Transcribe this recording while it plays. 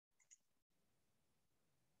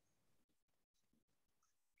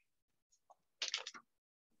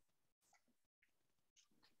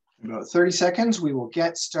In about 30 seconds, we will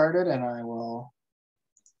get started and I will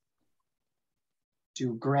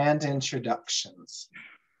do grand introductions.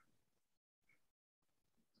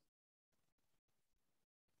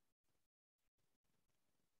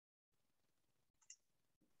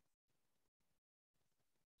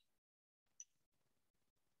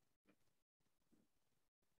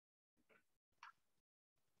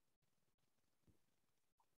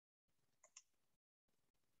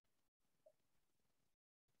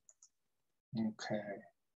 Okay.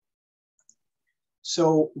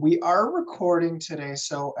 So we are recording today.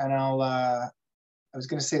 And I was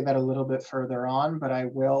going to say that a little bit further on, but I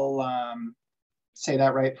will say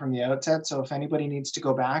that right from the outset. So if anybody needs to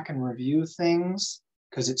go back and review things,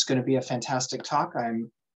 because it's going to be a fantastic talk,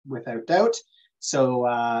 I'm without doubt.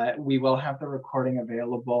 So we will have the recording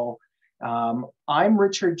available. I'm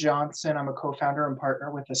Richard Johnson. I'm a co-founder and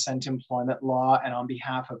partner with Ascent Employment Law. And on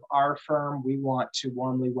behalf of our firm, we want to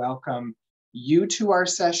warmly welcome you to our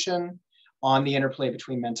session on the interplay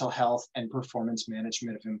between mental health and performance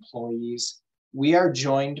management of employees. We are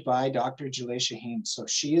joined by Dr. Jaleh Shahin. So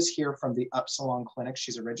she is here from the UPsilon clinic.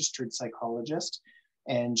 She's a registered psychologist,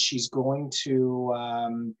 and she's going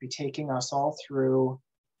to be taking us all through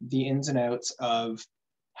the ins and outs of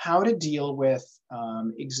how to deal with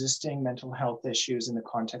existing mental health issues in the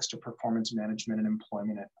context of performance management and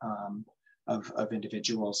employment of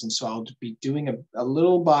individuals. And so I'll be doing a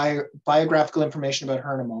little biographical information about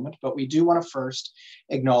her in a moment, but we do want to first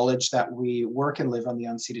acknowledge that we work and live on the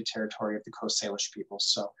unceded territory of the Coast Salish people.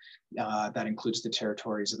 So that includes the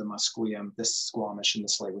territories of the Musqueam, the Squamish, and the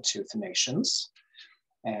Tsleil-Waututh nations.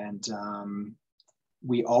 And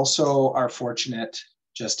we also are fortunate,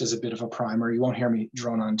 just as a bit of a primer, you won't hear me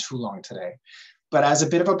drone on too long today, but as a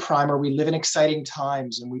bit of a primer, we live in exciting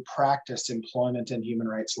times and we practice employment and human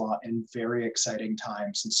rights law in very exciting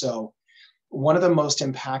times. And so one of the most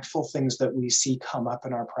impactful things that we see come up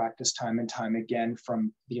in our practice time and time again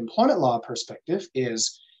from the employment law perspective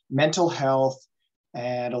is mental health.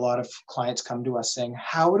 And a lot of clients come to us saying,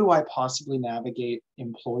 how do I possibly navigate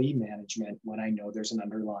employee management when I know there's an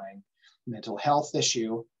underlying mental health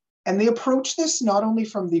issue? And they approach this not only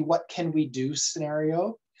from the what can we do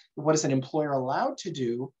scenario, what is an employer allowed to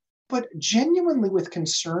do, but genuinely with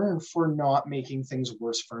concern for not making things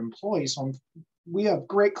worse for employees. So we have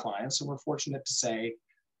great clients, and we're fortunate to say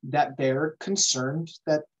that they're concerned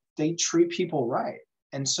that they treat people right.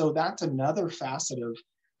 And so that's another facet of,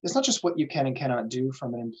 it's not just what you can and cannot do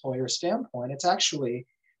from an employer standpoint, it's actually,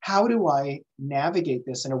 how do I navigate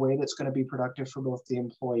this in a way that's going to be productive for both the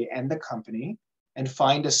employee and the company and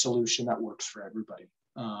find a solution that works for everybody.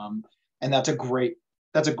 And that's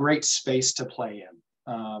a great space to play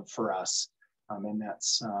in for us. And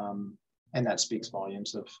that speaks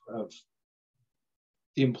volumes of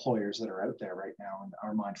the employers that are out there right now and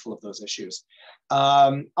are mindful of those issues.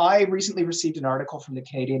 I recently received an article from the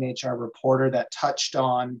Canadian HR Reporter that touched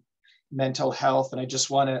on mental health. And I just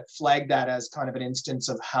want to flag that as kind of an instance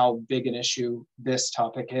of how big an issue this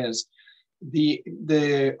topic is.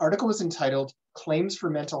 The article was entitled, Claims for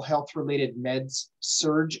Mental Health Related Meds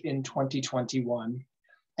Surge in 2021.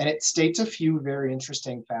 And it states a few very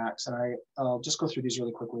interesting facts. And I'll just go through these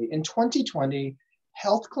really quickly. In 2020,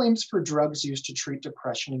 health claims for drugs used to treat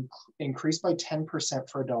depression increased by 10%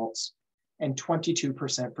 for adults and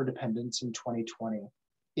 22% for dependents in 2020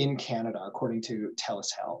 in Canada, according to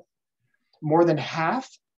TELUS Health. More than half,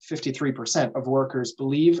 53% of workers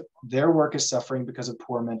believe their work is suffering because of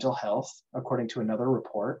poor mental health, according to another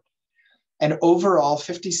report. And overall,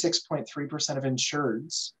 56.3% of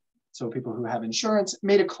insureds, so people who have insurance,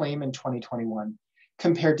 made a claim in 2021,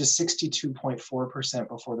 compared to 62.4%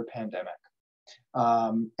 before the pandemic.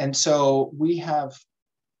 And so we have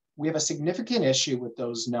a significant issue with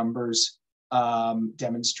those numbers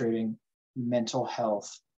demonstrating mental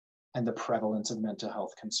health and the prevalence of mental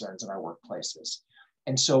health concerns in our workplaces.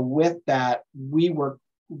 And so with that, we were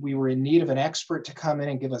in need of an expert to come in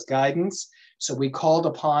and give us guidance. So we called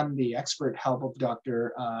upon the expert help of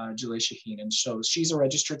Dr. Jaleh Shahin. And so she's a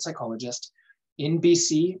registered psychologist in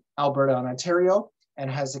BC, Alberta, and Ontario, and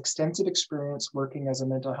has extensive experience working as a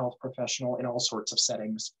mental health professional in all sorts of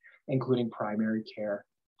settings, including primary care,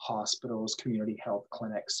 hospitals, community health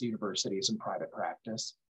clinics, universities, and private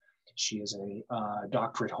practice. She is a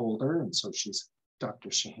doctorate holder, and so she's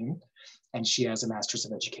Dr. Shahin, and she has a Master's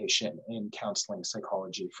of Education in Counseling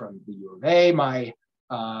Psychology from the U of A, my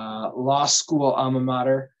law school alma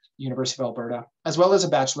mater, University of Alberta, as well as a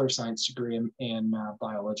Bachelor of Science degree in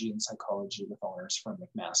Biology and Psychology with honors from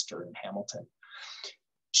McMaster in Hamilton.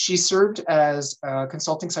 She served as a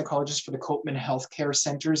consulting psychologist for the Copeman Healthcare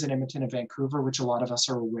Centers in Edmonton and Vancouver, which a lot of us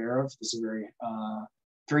are aware of. This is a very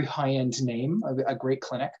very high-end name, a great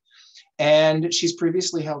clinic. And she's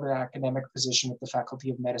previously held an academic position at the Faculty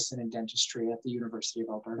of Medicine and Dentistry at the University of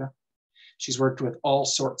Alberta. She's worked with all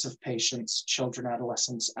sorts of patients, children,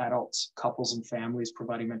 adolescents, adults, couples, and families,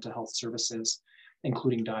 providing mental health services,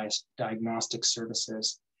 including diagnostic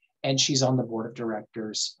services. And she's on the board of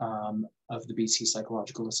directors of the BC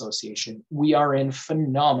Psychological Association. We are in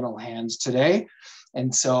phenomenal hands today.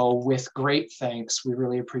 And so with great thanks, we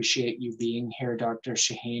really appreciate you being here, Dr.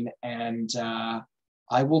 Shahin. And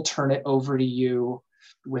I will turn it over to you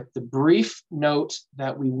with the brief note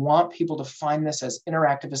that we want people to find this as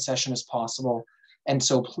interactive a session as possible. And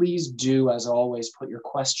so please do, as always, put your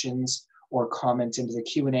questions or comments into the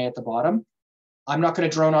Q&A at the bottom. I'm not going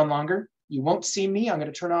to drone on longer. You won't see me. I'm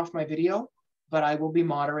going to turn off my video, but I will be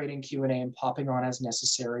moderating Q&A and popping on as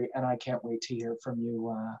necessary. And I can't wait to hear from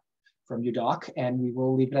you, Doc. And we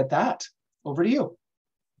will leave it at that. Over to you.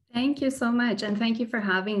 Thank you so much. And thank you for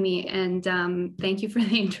having me. And thank you for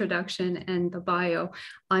the introduction and the bio.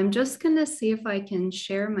 I'm just going to see if I can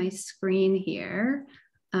share my screen here.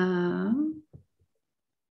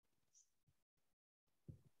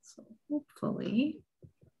 So hopefully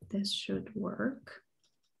this should work.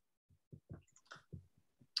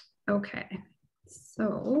 Okay,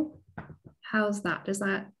 so how's that? Is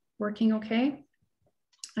that working okay?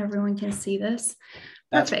 Everyone can see this?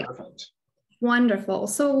 Perfect. That's perfect. Wonderful.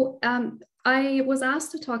 So I was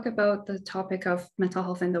asked to talk about the topic of mental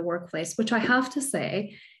health in the workplace, which I have to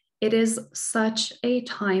say, it is such a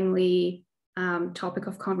timely topic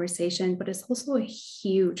of conversation, but it's also a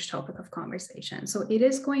huge topic of conversation. So it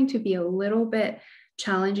is going to be a little bit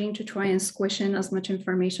challenging to try and squish in as much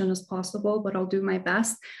information as possible, but I'll do my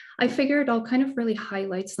best. I figured I'll kind of really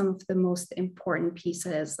highlight some of the most important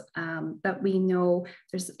pieces that we know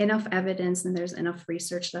there's enough evidence and there's enough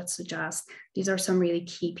research that suggests these are some really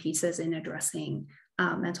key pieces in addressing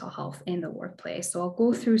mental health in the workplace. So I'll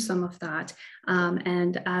go through some of that.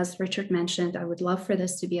 And as Richard mentioned, I would love for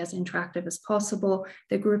this to be as interactive as possible.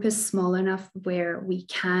 The group is small enough where we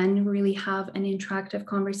can really have an interactive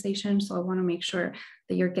conversation. So I want to make sure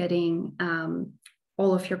that you're getting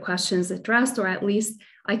all of your questions addressed, or at least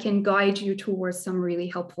I can guide you towards some really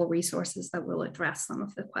helpful resources that will address some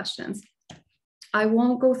of the questions. I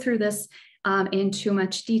won't go through this in too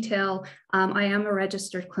much detail. I am a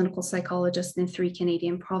registered clinical psychologist in 3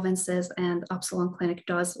 Canadian provinces, and UPsilon Clinic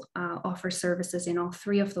does offer services in all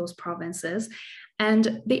 3 of those provinces.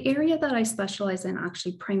 And the area that I specialize in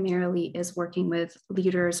actually primarily is working with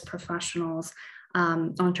leaders, professionals,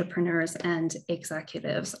 entrepreneurs, and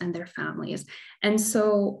executives and their families. And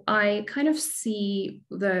so I kind of see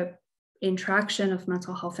the interaction of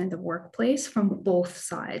mental health in the workplace from both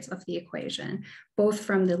sides of the equation, both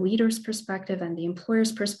from the leader's perspective and the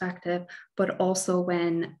employer's perspective, but also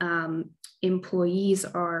when employees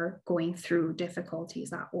are going through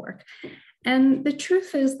difficulties at work. And the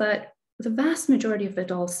truth is that the vast majority of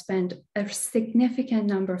adults spend a significant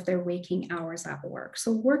number of their waking hours at work.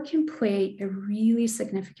 So work can play a really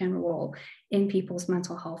significant role in people's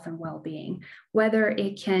mental health and well-being, whether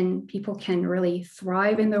people can really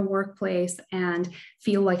thrive in their workplace and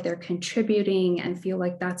feel like they're contributing and feel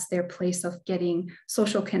like that's their place of getting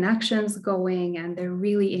social connections going, and they're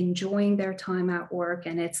really enjoying their time at work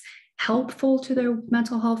and it's helpful to their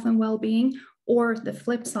mental health and well-being. Or the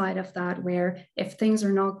flip side of that, where if things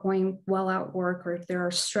are not going well at work, or if there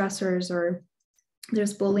are stressors, or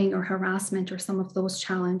there's bullying or harassment or some of those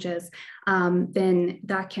challenges, then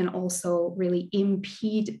that can also really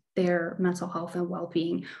impede their mental health and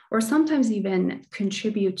well-being, or sometimes even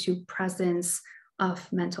contribute to presence of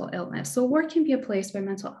mental illness. So work can be a place where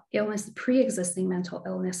mental illness, pre-existing mental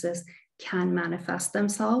illnesses can manifest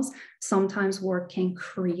themselves. Sometimes work can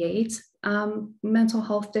create mental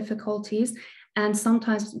health difficulties, and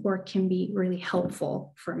sometimes work can be really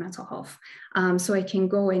helpful for mental health. So it can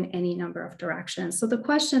go in any number of directions. So the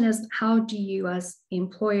question is, how do you as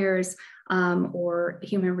employers or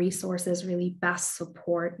human resources really best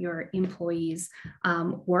support your employees'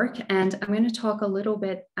 work? And I'm going to talk a little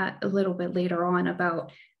bit later on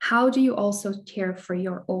about how do you also care for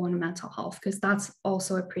your own mental health, because that's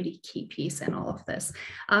also a pretty key piece in all of this.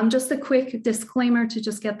 Just a quick disclaimer to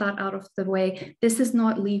just get that out of the way. This is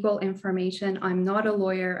not legal information. I'm not a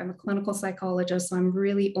lawyer. I'm a clinical psychologist. So I'm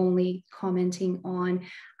really only commenting on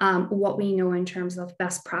what we know in terms of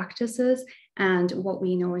best practices and what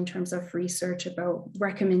we know in terms of research about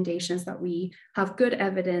recommendations that we have good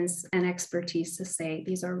evidence and expertise to say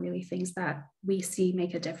these are really things that we see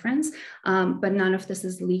make a difference. But none of this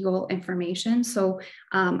is legal information. So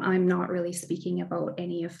I'm not really speaking about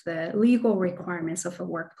any of the legal requirements of a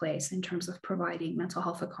workplace in terms of providing mental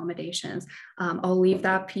health accommodations. I'll leave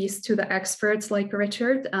that piece to the experts like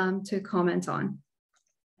Richard to comment on.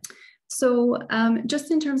 So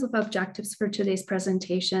just in terms of objectives for today's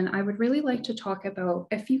presentation, I would really like to talk about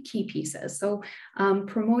a few key pieces. So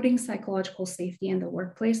promoting psychological safety in the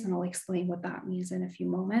workplace, and I'll explain what that means in a few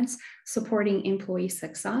moments, supporting employee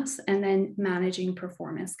success, and then managing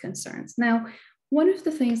performance concerns. Now, one of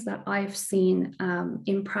the things that I've seen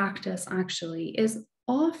in practice actually is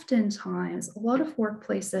oftentimes a lot of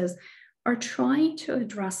workplaces are trying to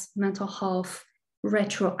address mental health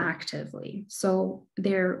retroactively. So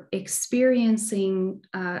they're experiencing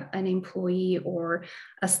an employee or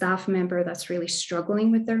a staff member that's really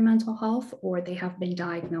struggling with their mental health, or they have been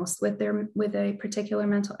diagnosed with a particular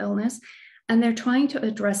mental illness, and they're trying to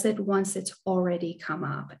address it once it's already come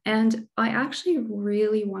up. And I actually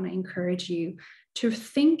really want to encourage you to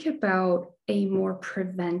think about a more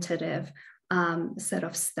preventative set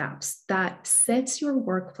of steps that sets your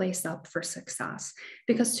workplace up for success.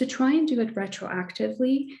 Because to try and do it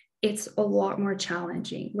retroactively, it's a lot more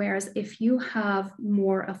challenging. Whereas if you have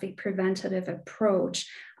more of a preventative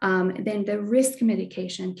approach, then the risk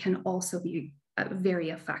mitigation can also be very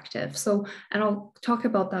effective. So, and I'll talk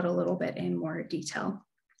about that a little bit in more detail.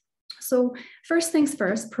 So first things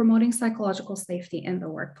first, promoting psychological safety in the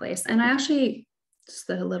workplace. And I actually, just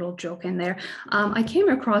a little joke in there. I came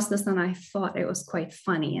across this and I thought it was quite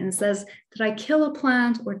funny. And it says, did I kill a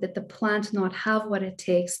plant, or did the plant not have what it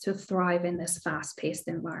takes to thrive in this fast-paced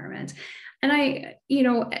environment? And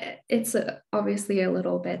it's obviously a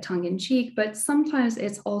little bit tongue-in-cheek, but sometimes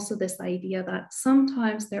it's also this idea that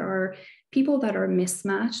sometimes there are people that are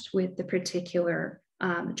mismatched with the particular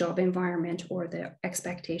job environment or the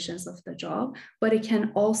expectations of the job, but it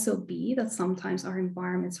can also be that sometimes our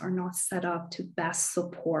environments are not set up to best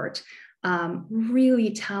support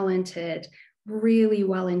really talented, really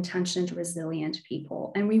well-intentioned, resilient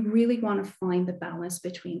people. And we really want to find the balance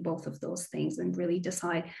between both of those things and really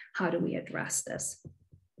decide how do we address this.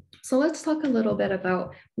 So let's talk a little bit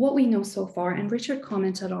about what we know so far. And Richard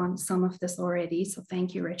commented on some of this already, so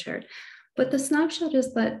thank you, Richard. But the snapshot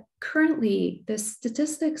is that currently the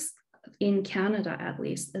statistics in Canada, at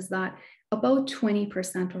least, is that about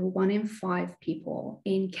 20% or 1 in 5 people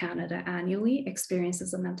in Canada annually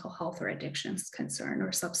experiences a mental health or addictions concern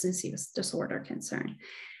or substance use disorder concern.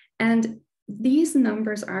 And these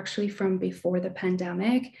numbers are actually from before the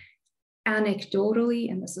pandemic.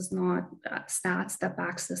 Anecdotally, and this is not stats that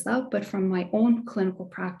backs this up, but from my own clinical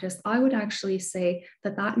practice, I would actually say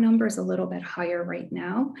that that number is a little bit higher right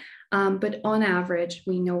now. But on average,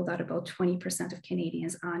 we know that about 20% of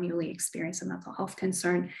Canadians annually experience a mental health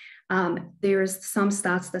concern. There's some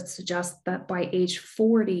stats that suggest that by age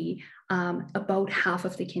 40, about half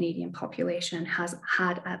of the Canadian population has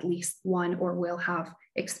had at least one or will have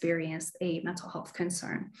experienced a mental health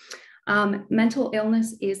concern. Mental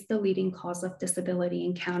illness is the leading cause of disability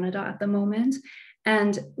in Canada at the moment.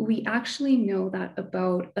 And we actually know that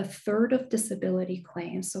about a third of disability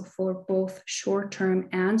claims, so for both short-term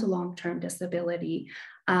and long-term disability,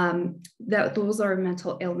 that those are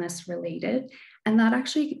mental illness related. And that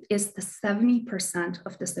actually is the 70%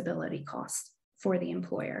 of disability costs for the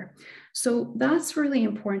employer. So that's really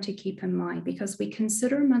important to keep in mind, because we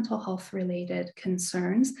consider mental health related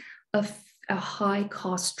concerns a high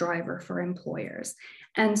cost driver for employers.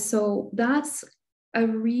 And so that's a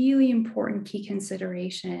really important key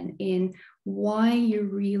consideration in why you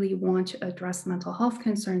really want to address mental health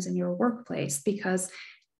concerns in your workplace, because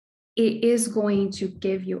it is going to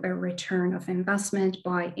give you a return of investment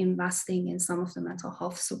by investing in some of the mental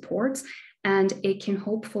health supports. And it can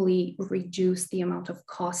hopefully reduce the amount of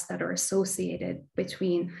costs that are associated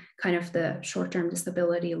between kind of the short-term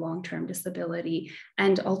disability, long-term disability.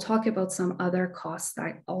 And I'll talk about some other costs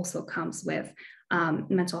that also comes with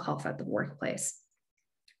mental health at the workplace.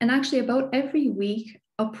 And actually about every week,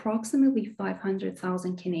 approximately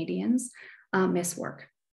 500,000 Canadians miss work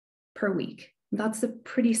per week. That's a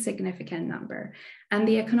pretty significant number. And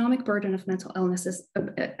the economic burden of mental illness is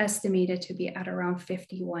estimated to be at around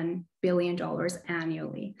 $51 billion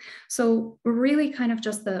annually. So really kind of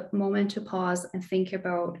just the moment to pause and think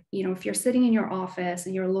about, if you're sitting in your office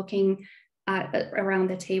and you're looking around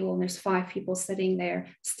the table and there's 5 people sitting there,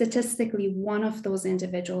 statistically, one of those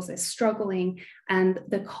individuals is struggling and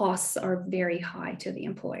the costs are very high to the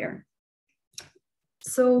employer.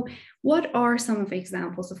 So what are some of the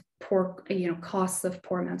examples of poor, costs of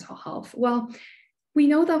poor mental health? Well, we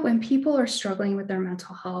know that when people are struggling with their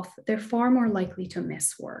mental health, they're far more likely to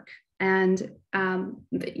miss work. And,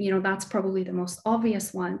 that's probably the most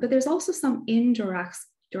obvious one, but there's also some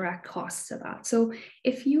direct costs to that. So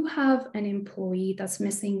if you have an employee that's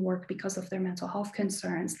missing work because of their mental health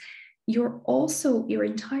concerns, your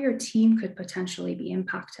entire team could potentially be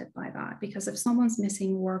impacted by that, because if someone's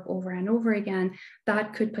missing work over and over again,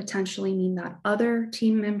 that could potentially mean that other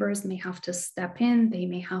team members may have to step in, they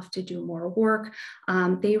may have to do more work.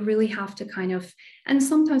 They really have to and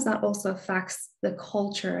sometimes that also affects the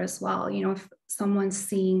culture as well. If someone's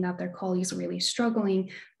seeing that their colleagues are really struggling,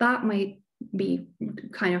 that might be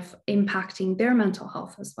kind of impacting their mental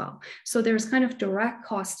health as well. So there's kind of direct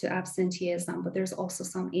cost to absenteeism, but there's also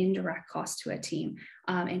some indirect cost to a team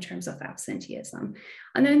in terms of absenteeism.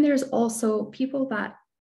 And then there's also people that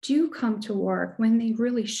do come to work when they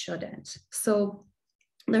really shouldn't. So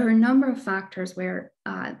there are a number of factors where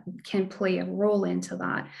can play a role into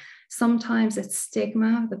that. Sometimes it's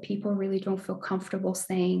stigma. The people really don't feel comfortable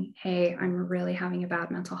saying, hey, I'm really having a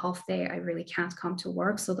bad mental health day. I really can't come to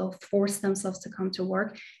work. So they'll force themselves to come to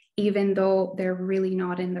work, even though they're really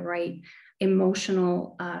not in the right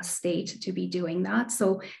emotional state to be doing that.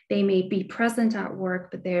 So they may be present at work,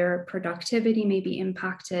 but their productivity may be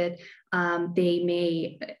impacted. They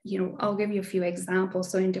may, I'll give you a few examples.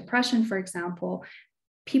 So in depression, for example,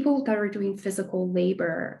 people that are doing physical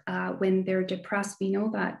labor, when they're depressed, we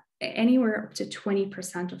know that anywhere up to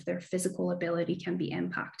 20% of their physical ability can be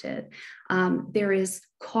impacted. There is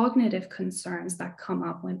cognitive concerns that come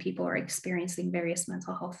up when people are experiencing various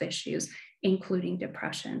mental health issues, including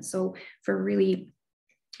depression. So for really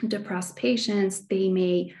depressed patients, they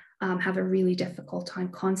may have a really difficult time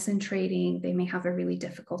concentrating. They may have a really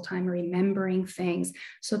difficult time remembering things.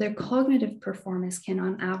 So their cognitive performance can,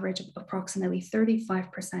 on average, approximately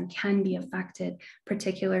 35% can be affected,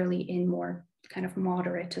 particularly in more kind of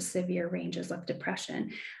moderate to severe ranges of depression.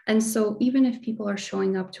 And so even if people are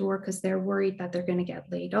showing up to work because they're worried that they're going to get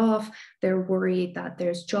laid off, they're worried that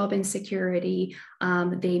there's job insecurity,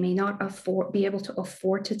 they may not be able to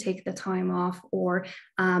afford to take the time off, or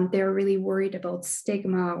they're really worried about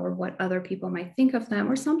stigma or what other people might think of them.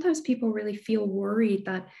 Or sometimes people really feel worried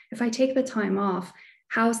that if I take the time off,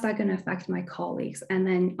 how's that going to affect my colleagues? And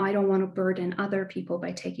then I don't want to burden other people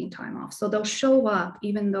by taking time off. So they'll show up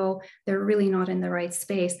even though they're really not in the right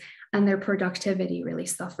space, and their productivity really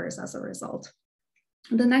suffers as a result.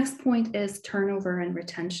 The next point is turnover and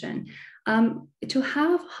retention. To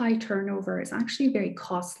have high turnover is actually very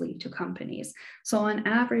costly to companies. So on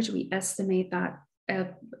average, we estimate that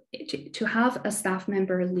to have a staff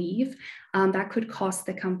member leave, that could cost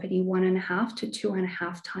the company 1.5 to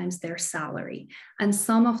 2.5 times their salary. And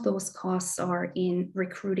some of those costs are in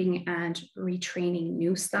recruiting and retraining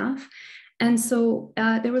new staff. And so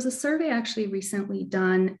there was a survey actually recently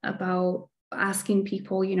done about asking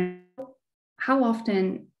people, how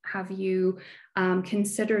often have you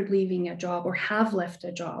considered leaving a job or have left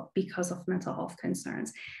a job because of mental health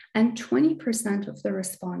concerns? And 20% of the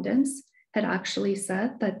respondents had actually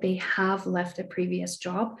said that they have left a previous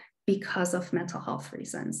job because of mental health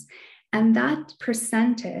reasons. And that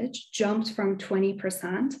percentage jumped from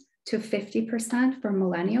 20% to 50% for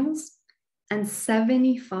millennials and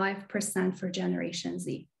 75% for Generation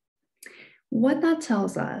Z. What that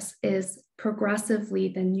tells us is progressively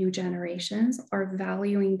the new generations are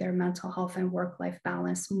valuing their mental health and work-life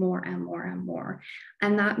balance more and more and more.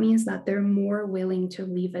 And that means that they're more willing to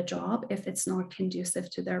leave a job if it's not conducive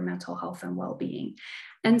to their mental health and well-being.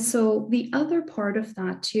 And so the other part of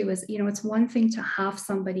that too is, it's one thing to have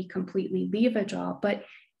somebody completely leave a job, but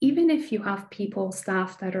even if you have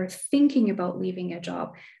staff that are thinking about leaving a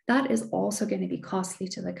job, that is also going to be costly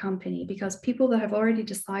to the company, because people that have already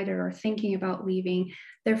decided or are thinking about leaving,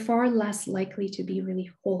 they're far less likely to be really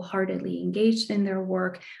wholeheartedly engaged in their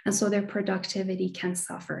work. And so their productivity can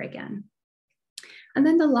suffer again. And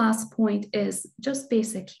then the last point is just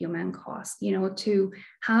basic human cost, to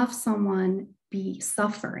have someone be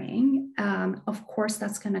suffering. Of course,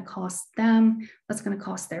 that's going to cost them, that's going to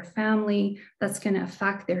cost their family, that's going to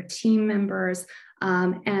affect their team members.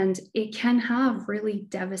 And it can have really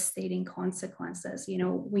devastating consequences.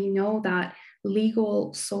 We know that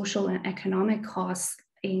legal, social, and economic costs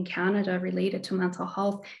in Canada related to mental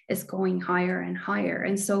health is going higher and higher.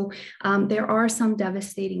 And so there are some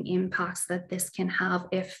devastating impacts that this can have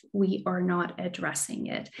if we are not addressing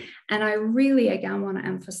it. And I really, again, want to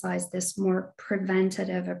emphasize this more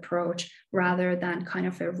preventative approach rather than kind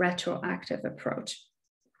of a retroactive approach.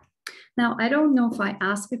 Now, I don't know if I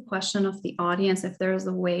ask a question of the audience, if there's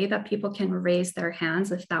a way that people can raise their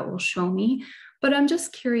hands, if that will show me, but I'm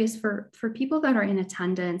just curious for people that are in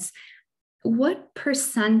attendance, what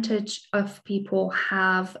percentage of people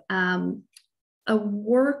have a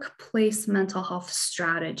workplace mental health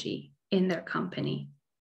strategy in their company?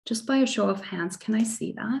 Just by a show of hands, can I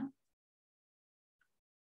see that?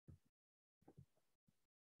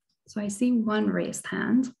 So I see one raised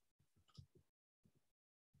hand.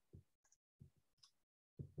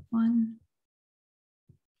 1,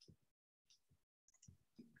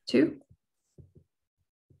 2.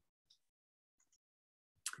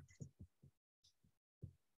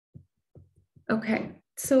 Okay,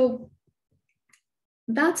 so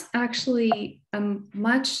that's actually a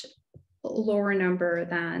much lower number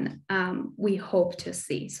than we hope to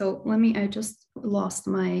see. So I just lost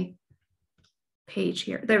my page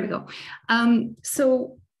here. There we go.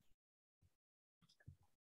 So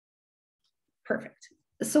perfect.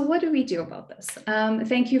 So what do we do about this?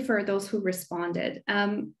 Thank you for those who responded.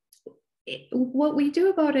 What we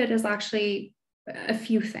do about it is actually a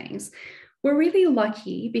few things. We're really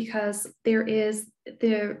lucky because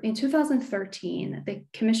in 2013, the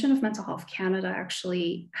Commission of Mental Health Canada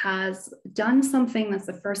actually has done something that's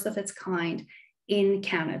the first of its kind in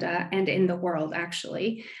Canada and in the world,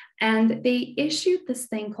 actually. And they issued this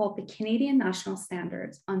thing called the Canadian National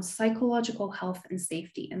Standards on Psychological Health and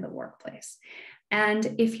Safety in the Workplace.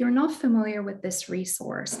 And if you're not familiar with this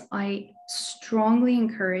resource, I strongly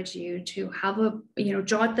encourage you to have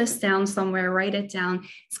jot this down somewhere, write it down.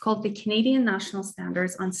 It's called the Canadian National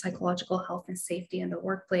Standards on Psychological Health and Safety in the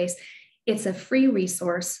Workplace. It's a free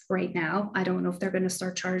resource right now. I don't know if they're going to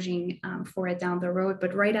start charging for it down the road,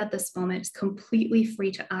 but right at this moment, it's completely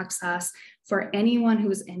free to access for anyone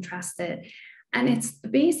who's interested. And it's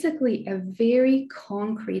basically a very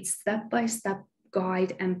concrete step-by-step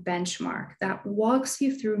guide and benchmark that walks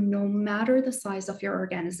you through, no matter the size of your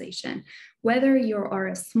organization, whether you are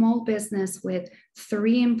a small business with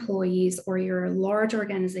 3 employees or you're a large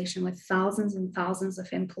organization with thousands and thousands of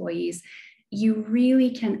employees, you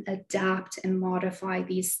really can adapt and modify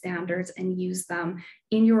these standards and use them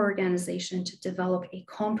in your organization to develop a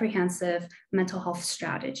comprehensive mental health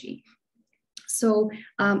strategy. So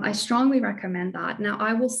I strongly recommend that. Now,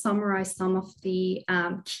 I will summarize some of the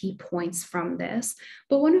key points from this.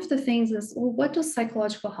 But one of the things is, well, what does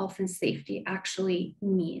psychological health and safety actually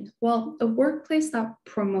mean? Well, a workplace that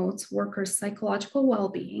promotes workers' psychological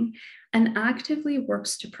well-being and actively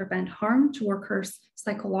works to prevent harm to workers'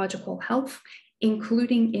 psychological health,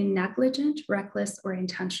 including in negligent, reckless, or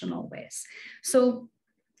intentional ways. So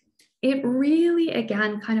it really,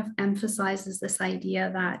 again, kind of emphasizes this idea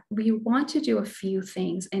that we want to do a few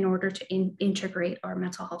things in order to integrate our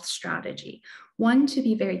mental health strategy. 1, to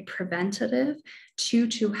be very preventative. 2,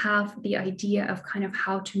 to have the idea of kind of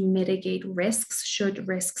how to mitigate risks should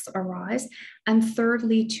risks arise. And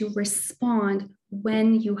thirdly, to respond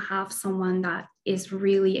when you have someone that is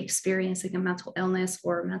really experiencing a mental illness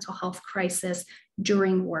or a mental health crisis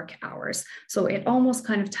during work hours. So it almost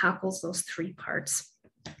kind of tackles those 3 parts.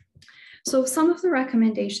 So some of the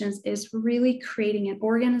recommendations is really creating an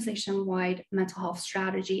organization-wide mental health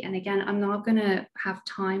strategy. And again, I'm not going to have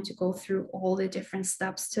time to go through all the different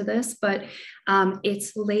steps to this, but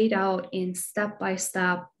it's laid out in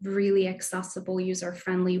step-by-step, really accessible,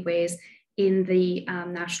 user-friendly ways in the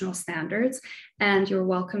national standards. And you're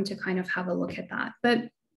welcome to kind of have a look at that. But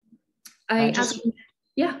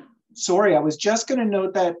yeah. Sorry, I was just going to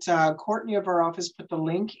note that Courtney of our office put the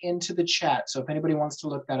link into the chat. So if anybody wants to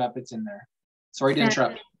look that up, it's in there. Sorry to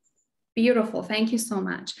interrupt. Beautiful. Thank you so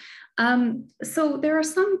much. So there are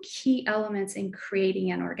some key elements in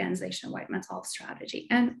creating an organization-wide mental health strategy.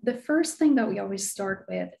 And the first thing that we always start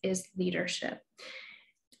with is leadership.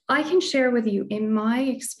 I can share with you, in my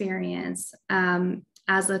experience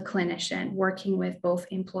as a clinician working with both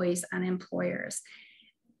employees and employers,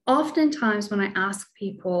 oftentimes when I ask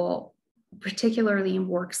people, particularly in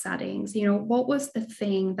work settings, what was the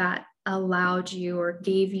thing that allowed you or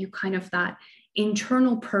gave you kind of that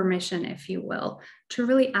internal permission, if you will, to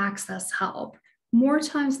really access help? More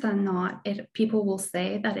times than not, people will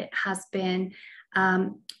say that it has been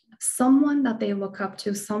someone that they look up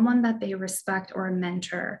to, someone that they respect, or a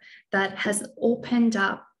mentor that has opened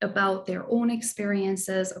up about their own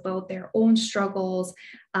experiences, about their own struggles,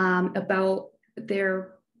 about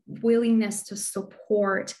their willingness to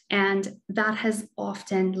support, and that has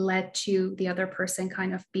often led to the other person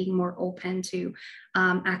kind of being more open to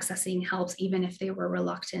accessing helps, even if they were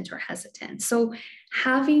reluctant or hesitant. So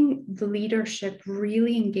having the leadership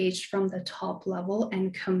really engaged from the top level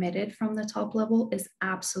and committed from the top level is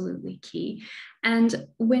absolutely key. And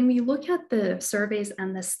when we look at the surveys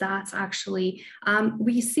and the stats, actually,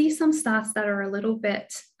 we see some stats that are a little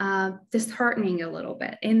bit disheartening a little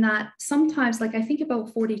bit, in that sometimes, like I think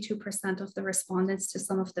about 42% of the respondents to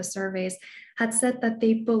some of the surveys had said that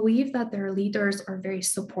they believe that their leaders are very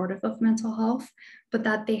supportive of mental health, but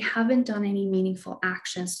that they haven't done any meaningful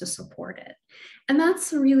actions to support it. And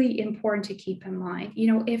that's really important to keep in mind.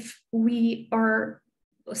 You know, if we are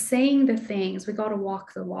saying the things, we got to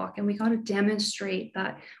walk the walk, and we got to demonstrate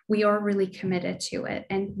that we are really committed to it.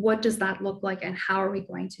 And what does that look like, and how are we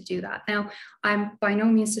going to do that? Now, I'm by no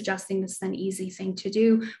means suggesting this is an easy thing to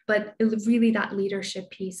do, but really that leadership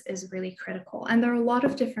piece is really critical. And there are a lot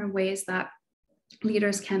of different ways that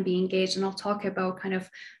leaders can be engaged. And I'll talk about kind of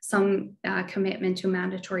some commitment to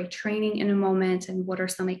mandatory training in a moment, and what are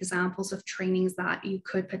some examples of trainings that you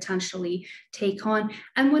could potentially take on.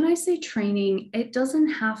 And when I say training, it doesn't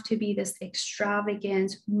have to be this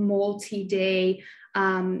extravagant multi-day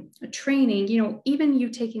training. You know, even you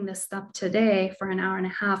taking this step today for an hour and a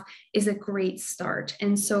half is a great start.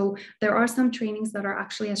 And so there are some trainings that are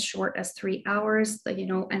actually as short as 3 hours, you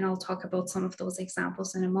know, and I'll talk about some of those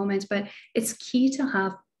examples in a moment, but it's key to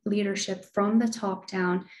have leadership from the top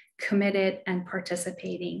down, committed and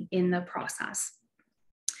participating in the process.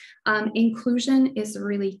 Inclusion is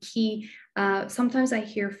really key. Sometimes I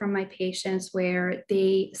hear from my patients where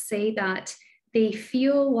they say that they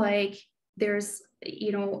feel like there's,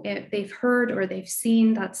 you know, if they've heard or they've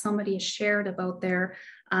seen that somebody has shared about their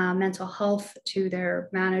mental health to their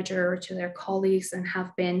manager or to their colleagues, and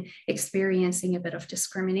have been experiencing a bit of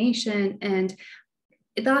discrimination. And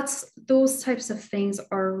those types of things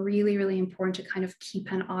are really, really important to kind of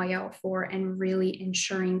keep an eye out for, and really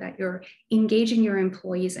ensuring that you're engaging your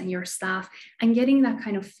employees and your staff and getting that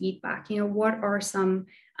kind of feedback. You know, what are some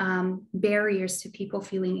barriers to people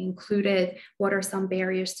feeling included? What are some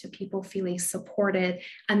barriers to people feeling supported?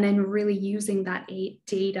 And then really using that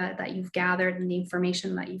data that you've gathered and the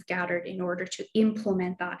information that you've gathered in order to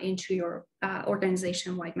implement that into your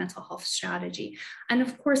organization-wide mental health strategy. And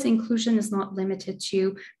of course, inclusion is not limited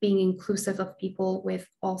to being inclusive of people with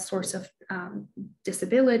all sorts of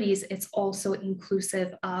disabilities. It's also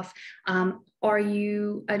inclusive of are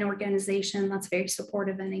you an organization that's very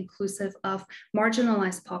supportive and inclusive of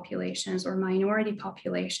marginalized populations or minority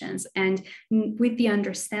populations? And with the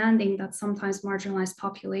understanding that sometimes marginalized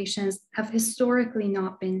populations have historically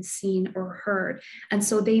not been seen or heard. And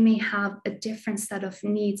so they may have a different set of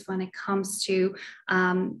needs when it comes to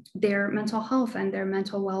their mental health and their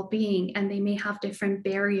mental well-being, and they may have different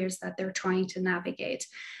barriers that they're trying to navigate.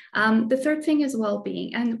 The third thing is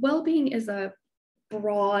well-being, and well-being is a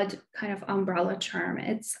broad kind of umbrella term.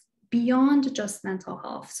 It's beyond just mental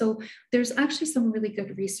health. So there's actually some really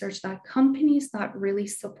good research that companies that really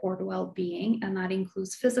support well-being, and that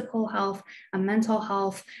includes physical health and mental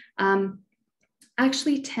health,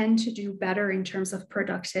 actually tend to do better in terms of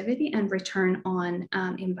productivity and return on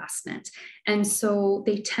investment. And so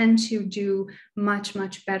they tend to do much,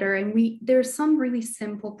 much better. And there's some really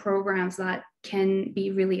simple programs that can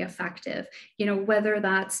be really effective, you know, whether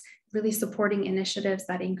that's really supporting initiatives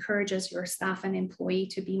that encourages your staff and employee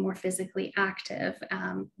to be more physically active,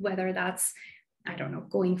 whether that's, I don't know,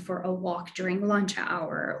 going for a walk during lunch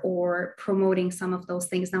hour, or promoting some of those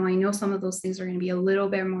things. Now, I know some of those things are going to be a little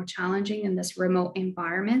bit more challenging in this remote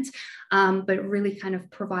environment, but really kind of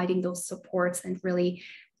providing those supports and really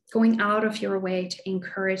going out of your way to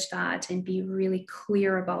encourage that and be really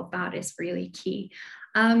clear about that is really key.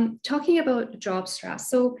 Talking about job stress.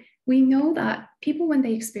 So we know that people, when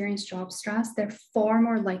they experience job stress, they're far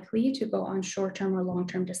more likely to go on short-term or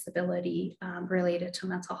long-term disability related to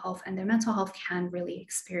mental health, and their mental health can really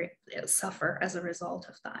suffer as a result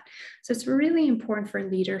of that. So it's really important for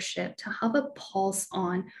leadership to have a pulse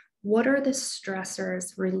on what are the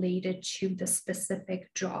stressors related to the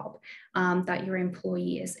specific job that your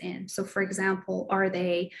employee is in. So for example, are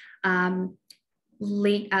they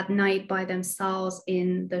late at night by themselves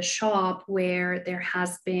in the shop where there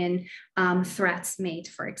has been threats made,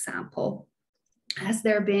 for example? Has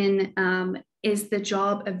there been, is the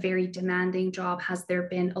job a very demanding job? Has there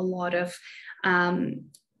been a lot of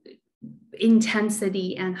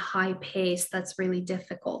intensity and high pace that's really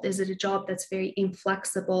difficult? Is it a job that's very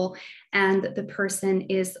inflexible and the person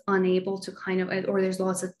is unable to kind of, or there's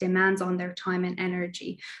lots of demands on their time and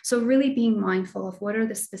energy? So really being mindful of what are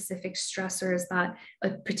the specific stressors that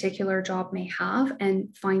a particular job may have,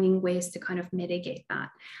 and finding ways to kind of mitigate that.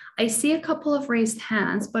 I see a couple of raised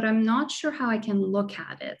hands, but I'm not sure how I can look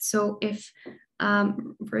at it. So if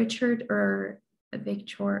Richard or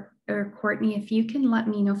Victor or Courtney, if you can let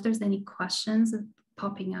me know if there's any questions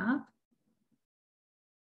popping up.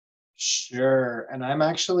 Sure. And I'm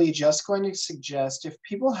actually just going to suggest if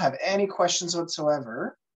people have any questions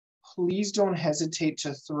whatsoever, please don't hesitate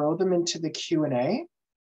to throw them into the Q&A,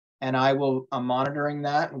 and I will, I'm monitoring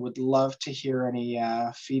that and would love to hear any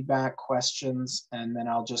feedback, questions, and then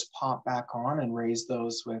I'll just pop back on and raise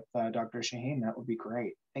those with Dr. Shahin. That would be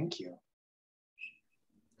great. Thank you.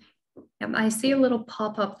 I see a little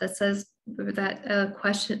pop-up that says that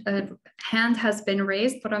a hand has been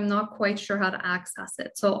raised, but I'm not quite sure how to access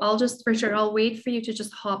it. So Richard, I'll wait for you to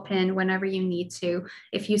just hop in whenever you need to,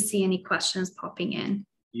 if you see any questions popping in.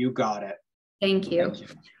 You got it. Thank you. Thank you.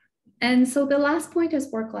 And so the last point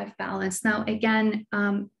is work-life balance. Now, again,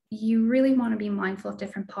 you really want to be mindful of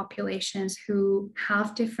different populations who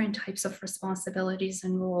have different types of responsibilities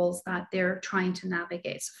and roles that they're trying to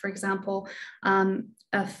navigate. So for example,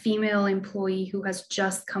 a female employee who has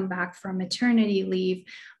just come back from maternity leave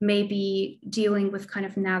may be dealing with kind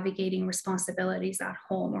of navigating responsibilities at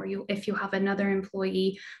home, or if you have another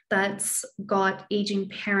employee that's got aging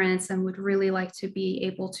parents and would really like to be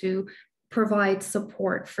able to provide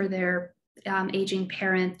support for their aging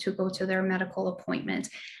parent to go to their medical appointment,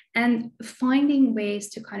 and finding ways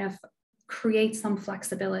to kind of create some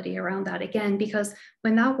flexibility around that. Again, because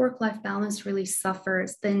when that work-life balance really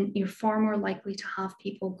suffers, then you're far more likely to have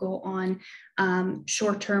people go on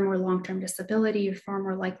short-term or long-term disability. You're far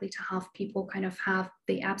more likely to have people kind of have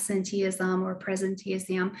the absenteeism or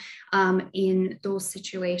presenteeism in those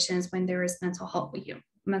situations when there is mental health,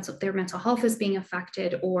 their mental health is being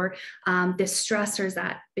affected, or the stressors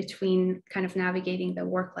that between kind of navigating the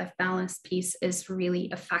work-life balance piece is really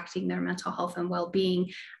affecting their mental health and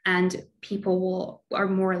well-being, and people are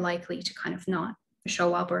more likely to kind of not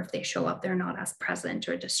show up, or if they show up, they're not as present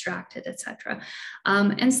or distracted, etc.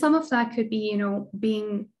 And some of that could be,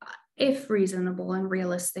 being, if reasonable and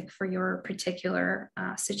realistic for your particular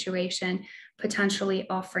situation, potentially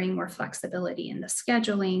offering more flexibility in the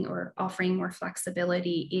scheduling, or offering more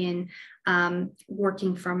flexibility in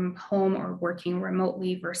working from home or working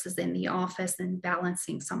remotely versus in the office, and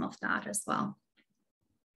balancing some of that as well.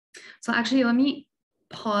 So actually, let me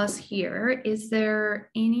pause here. Is there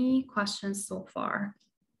any questions so far?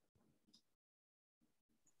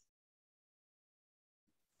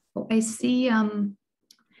 Oh, I see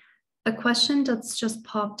a question that's just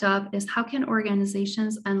popped up is, how can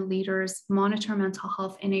organizations and leaders monitor mental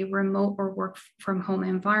health in a remote or work from home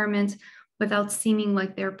environment without seeming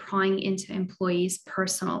like they're prying into employees'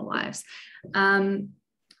 personal lives?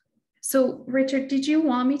 So Richard, did you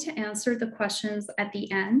want me to answer the questions at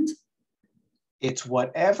the end? It's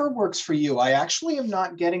whatever works for you. I actually am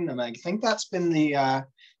not getting them. I think that's been the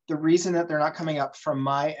reason that they're not coming up from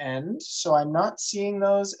my end. So I'm not seeing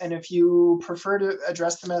those. And if you prefer to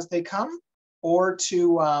address them as they come, or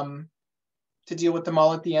to deal with them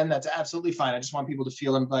all at the end, that's absolutely fine. I just want people to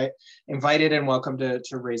feel invited and welcome to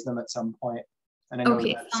raise them at some point. And I know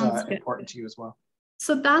that's important to you as well.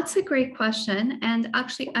 So that's a great question. And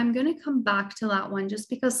actually, I'm going to come back to that one just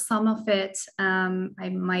because some of it I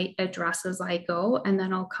might address as I go, and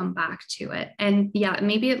then I'll come back to it. And yeah,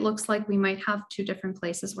 maybe it looks like we might have two different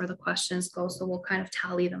places where the questions go, so we'll kind of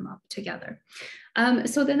tally them up together.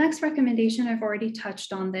 So the next recommendation, I've already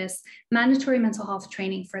touched on this, mandatory mental health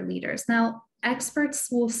training for leaders. Now, experts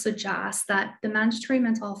will suggest that the mandatory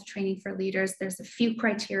mental health training for leaders, there's a few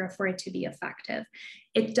criteria for it to be effective.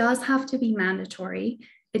 It does have to be mandatory.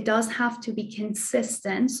 It does have to be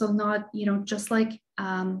consistent. So not, just like,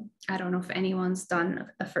 I don't know if anyone's done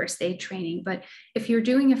a first aid training, but if you're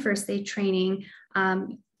doing a first aid training,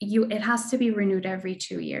 it has to be renewed every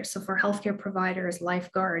 2 years. So for healthcare providers,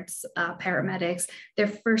 lifeguards, paramedics, their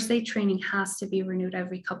first aid training has to be renewed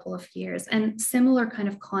every couple of years. And similar kind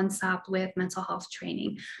of concept with mental health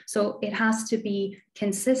training. So it has to be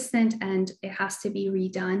consistent and it has to be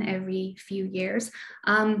redone every few years.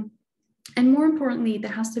 And more importantly,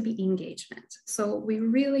 there has to be engagement. So we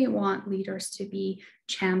really want leaders to be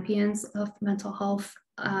champions of mental health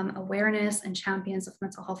awareness and champions of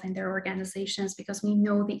mental health in their organizations, because we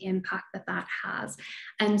know the impact that has.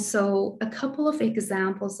 And so a couple of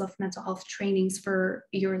examples of mental health trainings for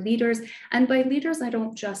your leaders, and by leaders, I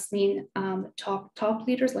don't just mean top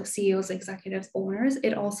leaders like CEOs, executives, owners.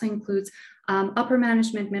 It also includes upper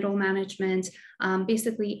management, middle management,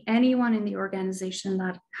 basically anyone in the organization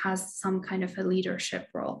that has some kind of a leadership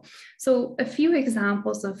role. So a few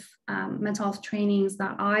examples of mental health trainings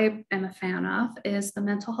that I am a fan of is the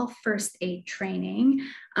mental health first aid training.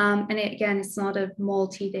 And again, it's not a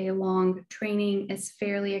multi-day long training. It's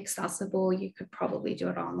fairly accessible. You could probably do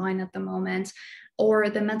it online at the moment. Or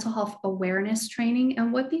the mental health awareness training.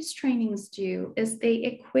 And what these trainings do is they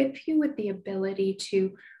equip you with the ability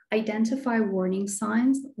to identify warning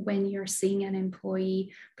signs when you're seeing an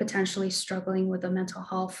employee potentially struggling with a mental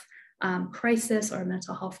health crisis or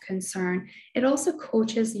mental health concern. It also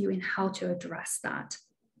coaches you in how to address that.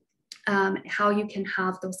 How you can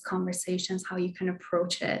have those conversations, how you can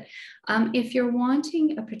approach it. If you're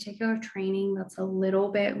wanting a particular training that's a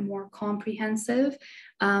little bit more comprehensive,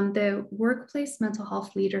 the Workplace Mental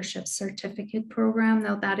Health Leadership Certificate Program,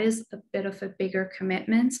 now that is a bit of a bigger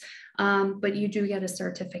commitment, but you do get a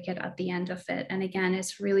certificate at the end of it. And again,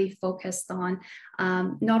 it's really focused on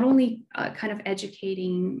not only kind of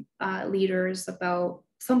educating leaders about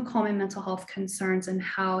some common mental health concerns and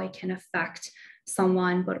how it can affect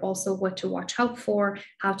someone, but also what to watch out for,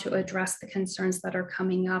 how to address the concerns that are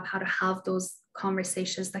coming up, how to have those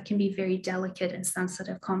conversations that can be very delicate and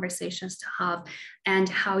sensitive conversations to have, and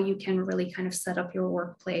how you can really kind of set up your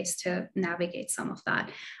workplace to navigate some of that.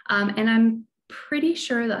 And I'm pretty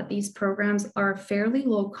sure that these programs are fairly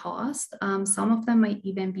low cost. Some of them might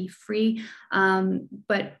even be free,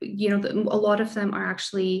 but a lot of them are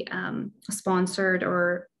actually sponsored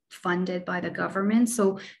or funded by the government,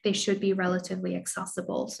 so they should be relatively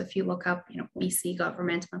accessible. So if you look up, BC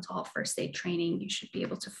government mental health first aid training, you should be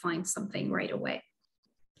able to find something right away.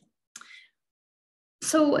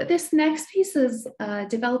 So this next piece is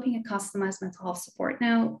developing a customized mental health support.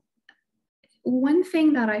 Now, one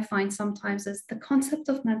thing that I find sometimes is the concept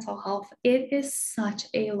of mental health. It is such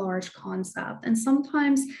a large concept, and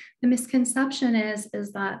sometimes the misconception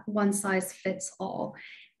is that one size fits all.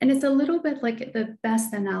 And it's a little bit like, the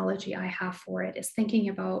best analogy I have for it is thinking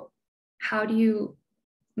about, how do you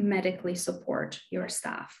medically support your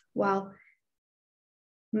staff? Well,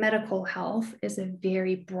 medical health is a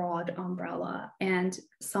very broad umbrella, and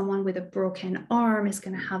someone with a broken arm is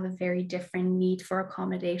going to have a very different need for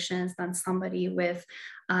accommodations than somebody with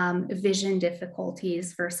vision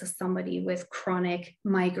difficulties versus somebody with chronic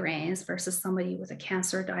migraines versus somebody with a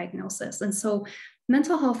cancer diagnosis. And so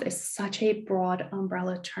mental health is such a broad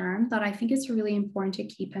umbrella term that I think it's really important to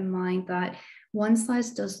keep in mind that one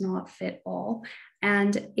size does not fit all.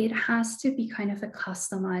 And it has to be kind of a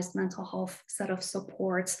customized mental health set of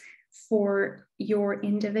supports for your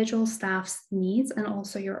individual staff's needs and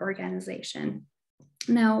also your organization.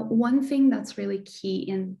 Now, one thing that's really key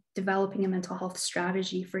in developing a mental health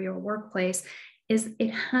strategy for your workplace is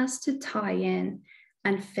it has to tie in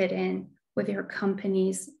and fit in with your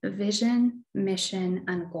company's vision, mission,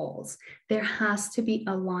 and goals. There has to be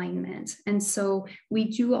alignment. And so we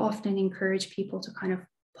do often encourage people to kind of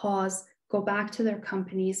pause, go back to their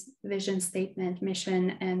company's vision statement,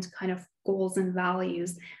 mission, and kind of goals and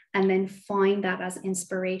values, and then find that as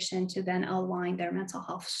inspiration to then align their mental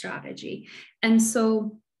health strategy. And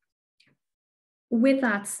so with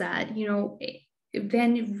that said,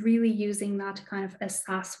 then really using that to kind of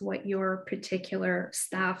assess what your particular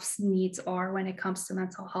staff's needs are when it comes to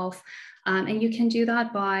mental health. And you can do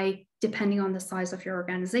that by, depending on the size of your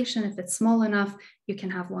organization. If it's small enough, you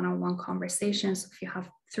can have one-on-one conversations. If you have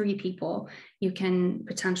 3 people, you can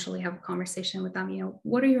potentially have a conversation with them.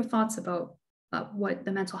 What are your thoughts about what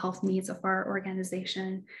the mental health needs of our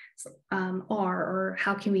organization are, or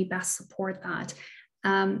how can we best support that?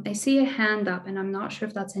 I see a hand up, and I'm not sure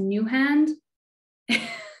if that's a new hand.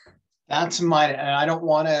 That's mine, and I don't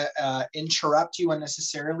want to interrupt you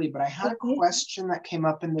unnecessarily, but I had a question that came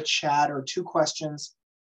up in the chat, or 2 questions.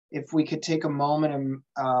 If we could take a moment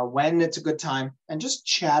and when it's a good time, and just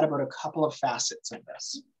chat about a couple of facets of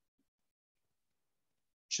this.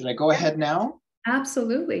 Should I go ahead now?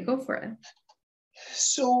 Absolutely, go for it.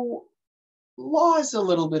 So, law is a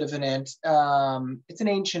little bit of it's an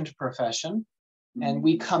ancient profession. And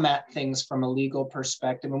we come at things from a legal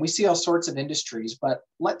perspective, and we see all sorts of industries, but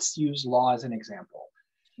let's use law as an example.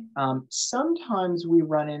 Sometimes we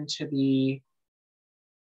run into the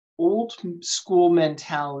old school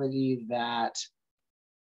mentality that,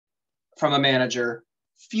 from a manager,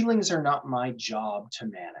 feelings are not my job to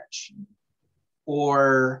manage,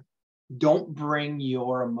 or don't bring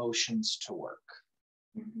your emotions to work.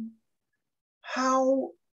 How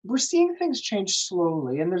we're seeing things change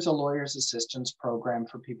slowly, and there's a lawyer's assistance program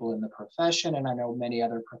for people in the profession, and I know many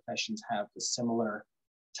other professions have a similar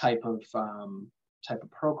type of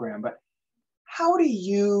program. But how do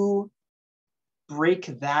you break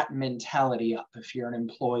that mentality up if you're an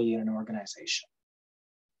employee in an organization?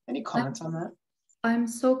 Any comments on that? I'm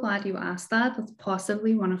so glad you asked that. That's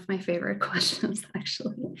possibly one of my favorite questions,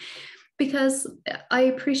 actually. Because I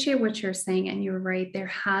appreciate what you're saying, and you're right. There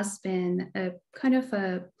has been a kind of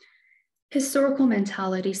a historical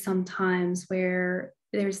mentality sometimes where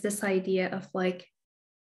there's this idea of like,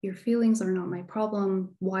 your feelings are not my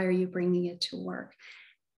problem. Why are you bringing it to work?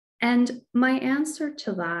 And my answer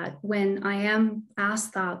to that, when I am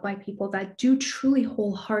asked that by people that do truly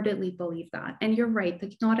wholeheartedly believe that, and you're right,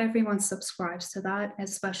 that not everyone subscribes to that,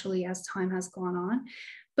 especially as time has gone on.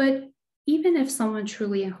 But even if someone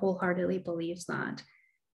truly and wholeheartedly believes that,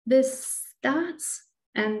 the stats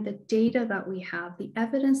and the data that we have, the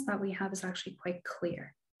evidence that we have is actually quite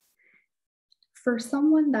clear. For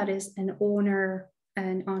someone that is an owner,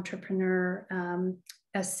 an entrepreneur,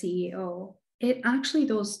 a CEO, it actually,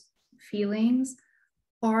 those feelings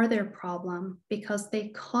are their problem because they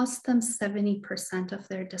cost them 70% of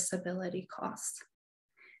their disability costs.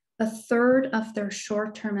 A third of their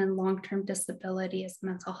short-term and long-term disability is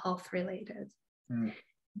mental health related. Mm.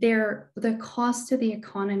 The cost to the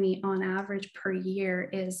economy on average per year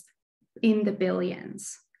is in the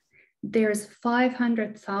billions. There's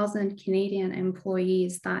 500,000 Canadian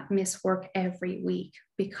employees that miss work every week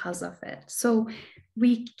because of it. So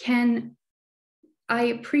I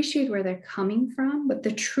appreciate where they're coming from, but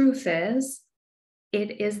the truth is,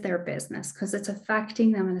 it is their business because it's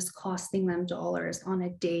affecting them and it's costing them dollars on a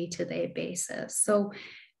day-to-day basis. So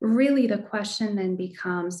really the question then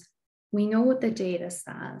becomes, we know what the data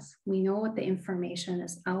says, we know what the information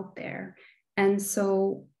is out there. And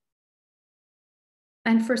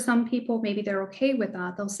for some people, maybe they're okay with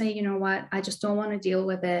that. They'll say, you know what, I just don't want to deal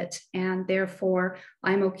with it. And therefore,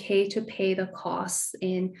 I'm okay to pay the costs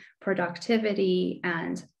in productivity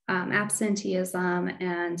and absenteeism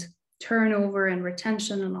and turnover and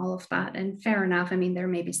retention and all of that. And fair enough. I mean, there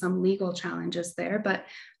may be some legal challenges there, but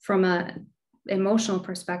from an emotional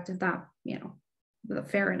perspective, that,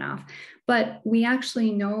 fair enough. But we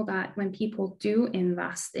actually know that when people do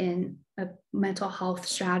invest in a mental health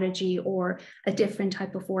strategy or a different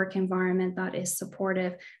type of work environment that is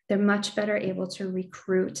supportive, they're much better able to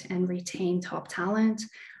recruit and retain top talent.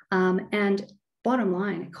 And bottom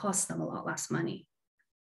line, it costs them a lot less money.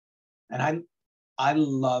 And I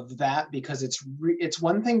love that because it's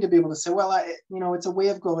one thing to be able to say, well, it's a way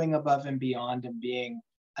of going above and beyond and being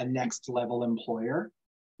a next level employer.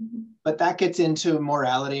 But that gets into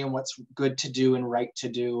morality and what's good to do and right to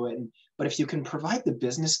do. But if you can provide the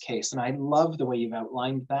business case, and I love the way you've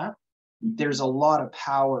outlined that, there's a lot of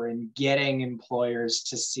power in getting employers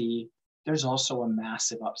to see there's also a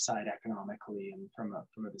massive upside economically and from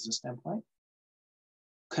a business standpoint.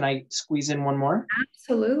 Can I squeeze in one more?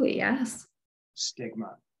 Absolutely, yes.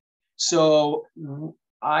 Stigma. So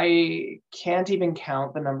I can't even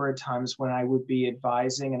count the number of times when I would be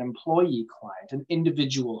advising an employee client, an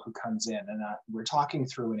individual who comes in and we're talking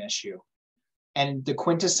through an issue. And the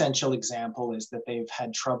quintessential example is that they've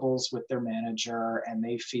had troubles with their manager and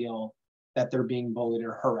they feel that they're being bullied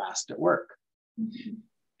or harassed at work. Mm-hmm.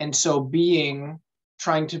 And so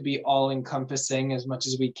trying to be all encompassing as much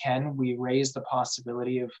as we can, we raise the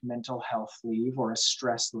possibility of mental health leave or a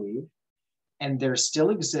stress leave. And there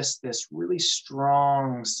still exists this really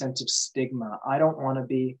strong sense of stigma. I don't want to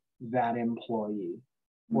be that employee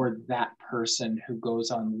or that person who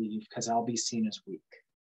goes on leave because I'll be seen as weak,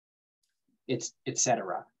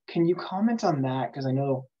 etc. Can you comment on that? Because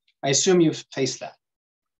I assume you've faced that.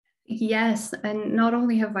 Yes, and not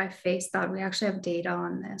only have I faced that, we actually have data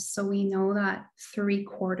on this. So we know that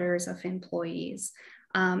 3/4 of employees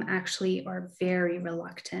actually are very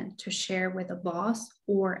reluctant to share with a boss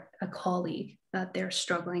or a colleague that they're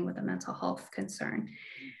struggling with a mental health concern.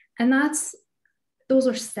 And those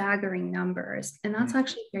are staggering numbers. And that's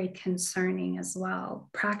actually very concerning as well,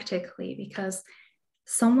 practically, because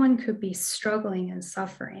someone could be struggling and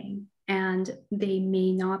suffering, and they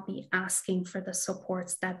may not be asking for the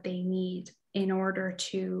supports that they need in order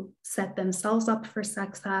to set themselves up for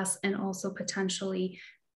success and also potentially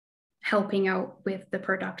helping out with the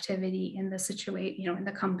productivity in the situation, in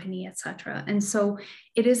the company, et cetera. And so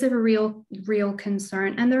it is a real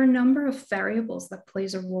concern. And there are a number of variables that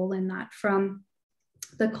plays a role in that, from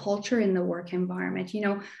the culture in the work environment.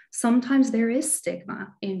 Sometimes there is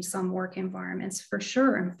stigma in some work environments, for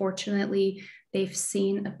sure. Unfortunately, they've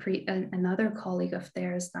seen another colleague of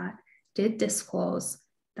theirs that did disclose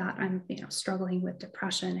that I'm, struggling with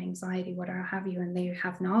depression, anxiety, whatever have you, and they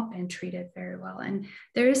have not been treated very well. And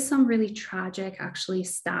there is some really tragic, actually,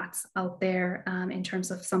 stats out there in terms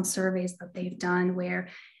of some surveys that they've done where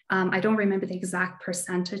I don't remember the exact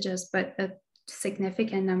percentages, but a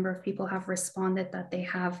significant number of people have responded that they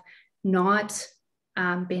have not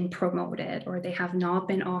been promoted, or they have not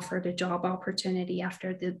been offered a job opportunity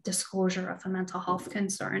after the disclosure of a mental health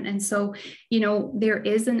concern. And so, there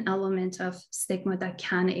is an element of stigma that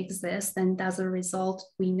can exist. And as a result,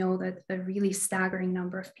 we know that a really staggering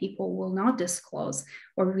number of people will not disclose,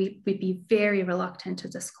 or we'd be very reluctant to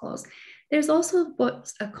disclose. There's also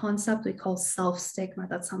a concept we call self-stigma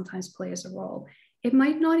that sometimes plays a role. It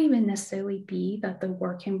might not even necessarily be that the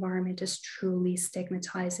work environment is truly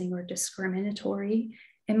stigmatizing or discriminatory.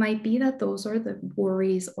 It might be that those are the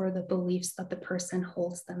worries or the beliefs that the person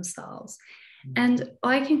holds themselves. And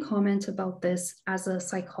I can comment about this as a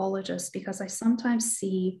psychologist because I sometimes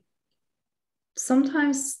see,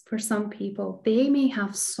 sometimes for some people, they may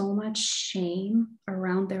have so much shame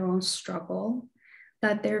around their own struggle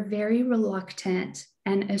that they're very reluctant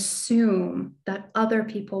and assume that other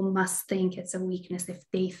people must think it's a weakness if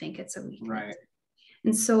they think it's a weakness. Right.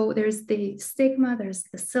 And so there's the stigma, there's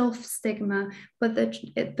the self-stigma, but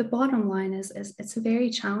the bottom line is it's very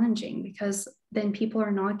challenging because then people are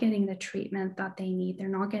not getting the treatment that they need. They're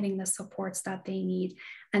not getting the supports that they need.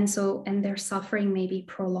 And their suffering may be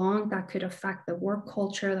prolonged. That could affect the work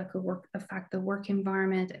culture, that could affect the work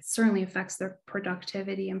environment. It certainly affects their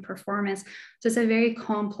productivity and performance. So it's a very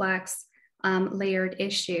complex, layered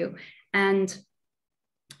issue. And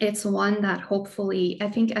it's one that hopefully, I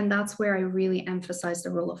think, and that's where I really emphasize the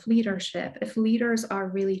role of leadership. If leaders are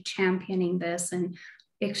really championing this and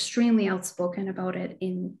extremely outspoken about it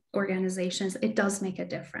in organizations, it does make a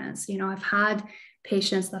difference. You know, I've had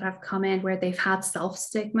patients that have come in where they've had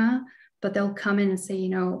self-stigma, but they'll come in and say, you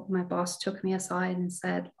know, my boss took me aside and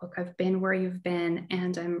said, look, I've been where you've been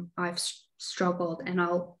and I've struggled and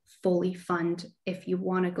I'll fully fund. If you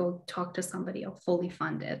want to go talk to somebody, I'll fully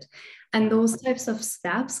fund it. And those types of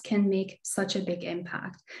steps can make such a big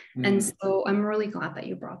impact. And so I'm really glad that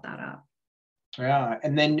you brought that up. Yeah.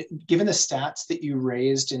 And then given the stats that you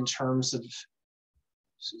raised in terms of,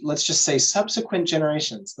 let's just say, subsequent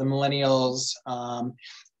generations, the millennials,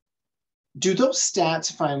 do those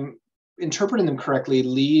stats, if I'm interpreting them correctly,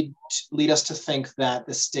 lead us to think that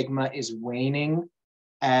the stigma is waning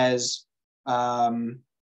as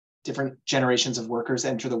different generations of workers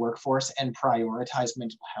enter the workforce and prioritize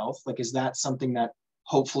mental health? Like, is that something that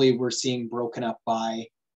hopefully we're seeing broken up by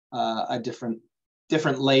a different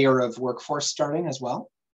layer of workforce starting as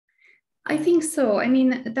well? I think so. I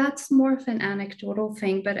mean, that's more of an anecdotal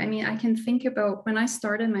thing, but I mean, I can think about when I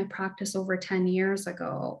started my practice over 10 years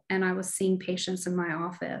ago and I was seeing patients in my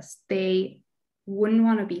office, they wouldn't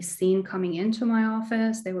want to be seen coming into my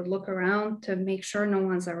office. They would look around to make sure no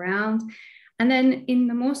one's around. And then in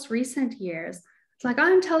the most recent years, it's like,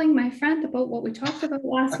 I'm telling my friend about what we talked about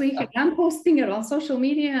last week, and I'm posting it on social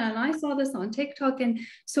media, and I saw this on TikTok. And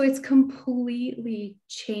so it's completely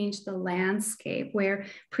changed the landscape where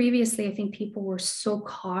previously I think people were so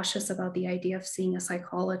cautious about the idea of seeing a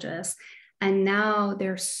psychologist. And now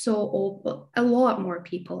they're so open, a lot more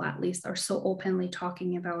people at least are so openly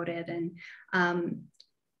talking about it and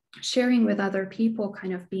sharing with other people,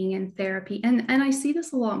 kind of being in therapy. And I see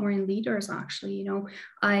this a lot more in leaders, actually. You know,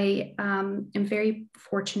 I am very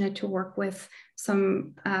fortunate to work with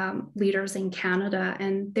some leaders in Canada,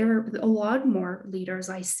 and there are a lot more leaders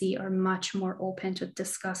I see are much more open to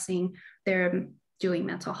discussing their doing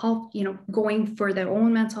mental health, you know, going for their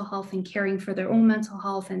own mental health and caring for their own mental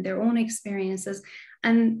health and their own experiences.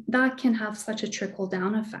 And that can have such a trickle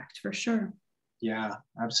down effect for sure. Yeah,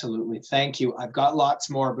 absolutely. Thank you. I've got lots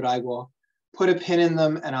more, but I will put a pin in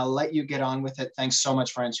them and I'll let you get on with it. Thanks so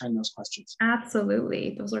much for answering those questions.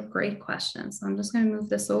 Absolutely. Those are great questions. So I'm just going to move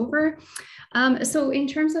this over. So in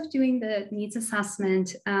terms of doing the needs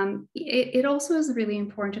assessment, it also is really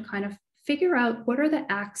important to kind of figure out what are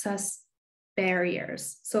the access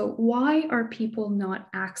barriers. So why are people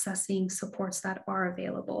not accessing supports that are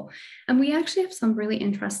available? And we actually have some really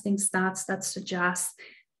interesting stats that suggest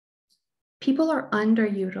people are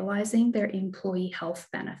underutilizing their employee health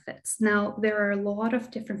benefits. Now, there are a lot of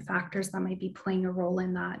different factors that might be playing a role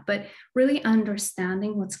in that, but really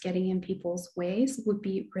understanding what's getting in people's ways would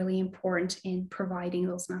be really important in providing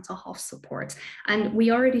those mental health supports. And we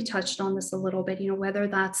already touched on this a little bit, you know, whether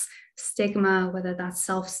that's stigma, whether that's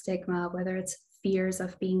self-stigma, whether it's fears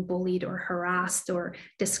of being bullied or harassed or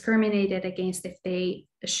discriminated against if they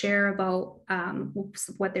share about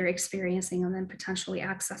what they're experiencing and then potentially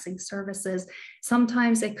accessing services.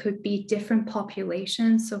 Sometimes it could be different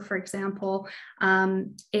populations. So for example,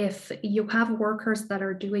 if you have workers that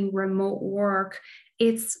are doing remote work,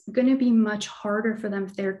 it's going to be much harder for them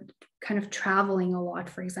if they're kind of traveling a lot.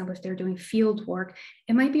 For example, if they're doing field work,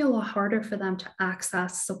 it might be a lot harder for them to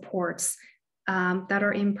access supports that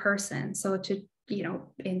are in person. So to, you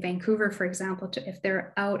know, in Vancouver, for example, if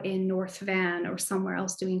they're out in North Van or somewhere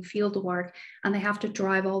else doing field work and they have to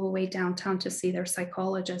drive all the way downtown to see their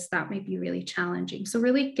psychologist, that may be really challenging. So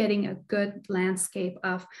really getting a good landscape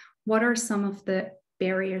of what are some of the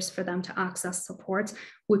barriers for them to access supports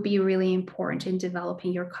would be really important in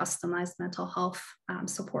developing your customized mental health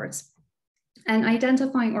supports. and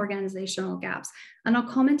identifying organizational gaps. And I'll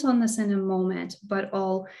comment on this in a moment, but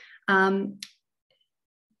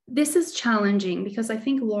this is challenging because I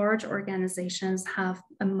think large organizations have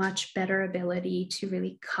a much better ability to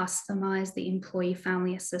really customize the employee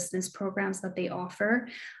family assistance programs that they offer.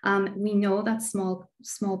 We know that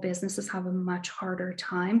small businesses have a much harder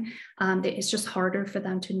time. It's just harder for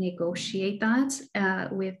them to negotiate that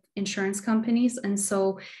with insurance companies. And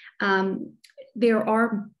so there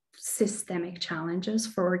are systemic challenges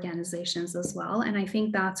for organizations as well. And I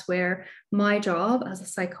think that's where my job as a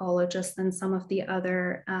psychologist and some of the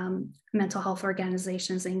other mental health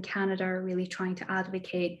organizations in Canada are really trying to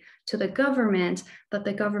advocate to the government that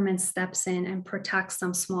the government steps in and protects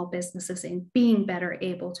some small businesses in being better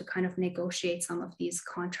able to kind of negotiate some of these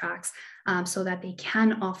contracts so that they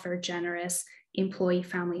can offer generous employee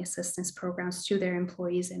family assistance programs to their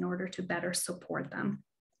employees in order to better support them.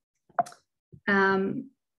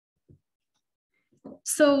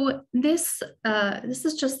 So this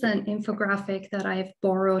is just an infographic that I've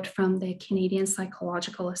borrowed from the Canadian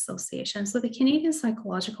Psychological Association. So the Canadian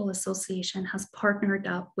Psychological Association has partnered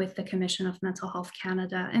up with the Commission of Mental Health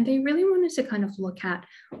Canada, and they really wanted to kind of look at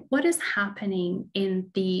what is happening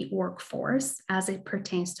in the workforce as it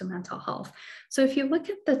pertains to mental health. So if you look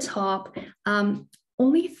at the top,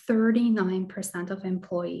 only 39% of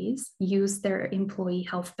employees use their employee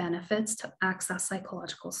health benefits to access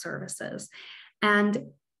psychological services. And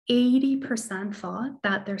 80% thought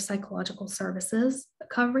that their psychological services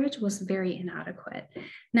coverage was very inadequate.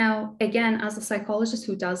 Now, again, as a psychologist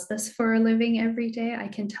who does this for a living every day, I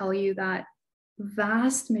can tell you that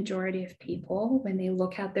vast majority of people, when they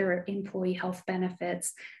look at their employee health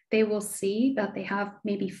benefits, they will see that they have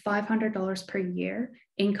maybe $500 per year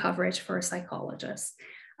in coverage for a psychologist.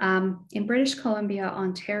 In British Columbia,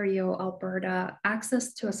 Ontario, Alberta,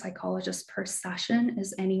 access to a psychologist per session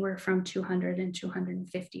is anywhere from $200 and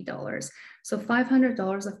 $250. So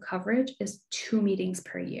 $500 of coverage is 2 meetings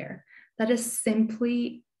per year. That is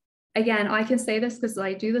simply, again, I can say this because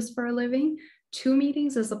I do this for a living. 2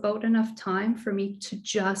 meetings is about enough time for me to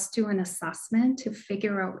just do an assessment to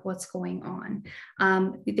figure out what's going on.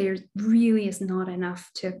 There really is not enough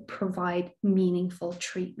to provide meaningful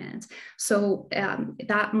treatment. So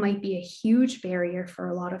that might be a huge barrier for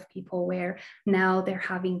a lot of people where now they're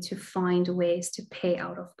having to find ways to pay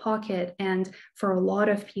out of pocket. And for a lot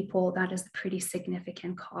of people, that is a pretty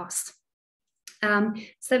significant cost.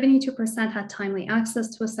 72% had timely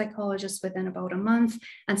access to a psychologist within about a month,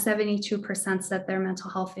 and 72% said their mental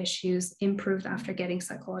health issues improved after getting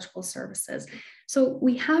psychological services. So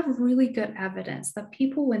we have really good evidence that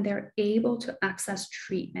people, when they're able to access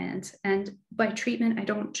treatment, and by treatment, I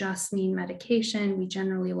don't just mean medication, we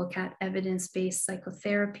generally look at evidence-based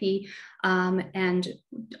psychotherapy and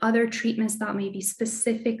other treatments that may be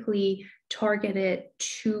specifically targeted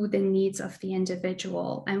to the needs of the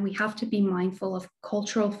individual. And we have to be mindful of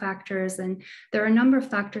cultural factors. And there are a number of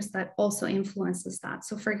factors that also influences that.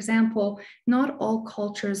 So for example, not all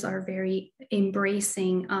cultures are very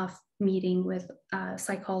embracing of meeting with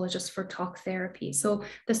psychologists for talk therapy. So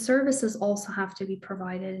the services also have to be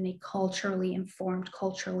provided in a culturally informed,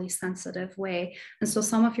 culturally sensitive way. And so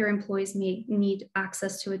some of your employees may need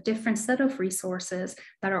access to a different set of resources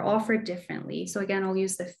that are offered differently. So again, I'll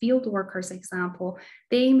use the field workers example.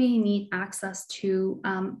 They may need access to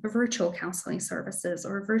virtual counseling services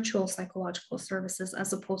or virtual psychological services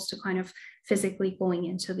as opposed to kind of physically going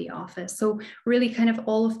into the office. So really kind of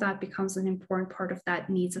all of that becomes an important part of that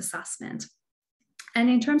needs assessment. And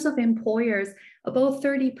in terms of employers, about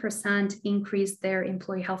 30% increased their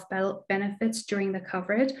employee health benefits during the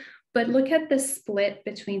coverage. But look at the split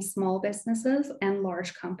between small businesses and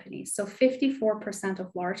large companies. So 54%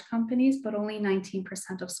 of large companies, but only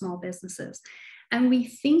 19% of small businesses. And we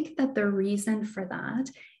think that the reason for that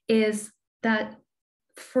is that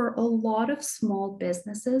for a lot of small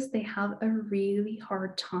businesses, they have a really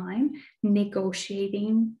hard time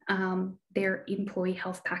negotiating their employee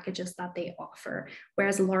health packages that they offer,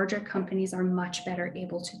 whereas larger companies are much better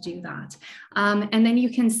able to do that. And then you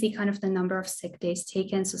can see kind of the number of sick days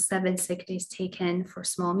taken. So 7 sick days taken for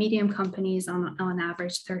small, medium companies, on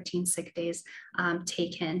average 13 sick days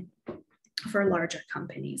taken for larger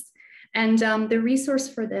companies. And the resource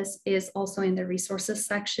for this is also in the resources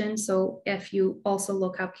section. So if you also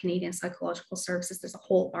look up Canadian Psychological Services, there's a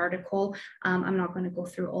whole article. I'm not going to go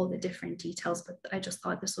through all the different details, but I just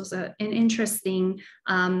thought this was an interesting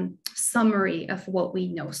summary of what we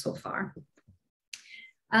know so far.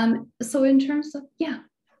 So in terms of, yeah.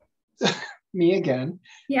 Me again.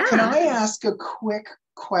 Yeah. Can I ask a quick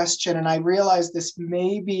question? And I realize this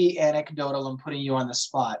may be anecdotal and putting you on the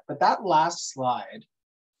spot, but that last slide,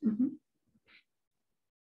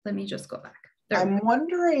 let me just go back. I'm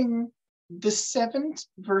wondering the 7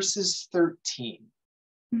 versus 13.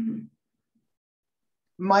 Mm-hmm.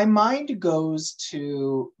 My mind goes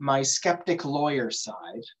to my skeptic lawyer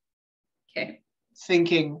side. Okay.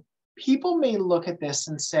 Thinking people may look at this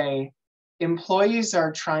and say, employees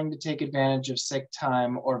are trying to take advantage of sick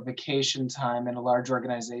time or vacation time in a large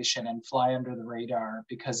organization and fly under the radar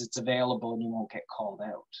because it's available and you won't get called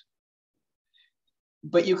out.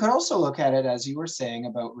 But you could also look at it, as you were saying,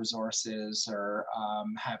 about resources or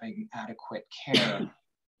having adequate care.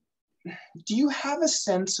 Do you have a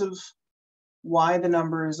sense of why the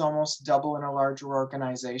number is almost double in a larger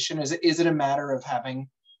organization? Is it a matter of having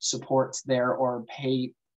supports there or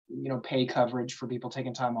pay coverage for people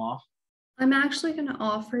taking time off? I'm actually going to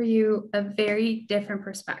offer you a very different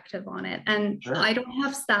perspective on it. And Sure. I don't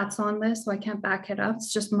have stats on this, so I can't back it up.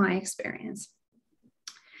 It's just my experience.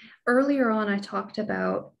 Earlier on, I talked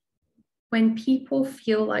about when people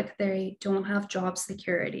feel like they don't have job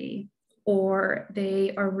security or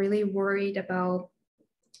they are really worried about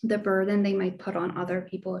the burden they might put on other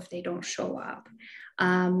people if they don't show up.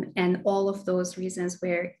 And all of those reasons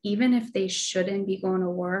where even if they shouldn't be going to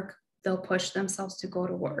work, they'll push themselves to go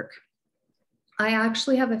to work. I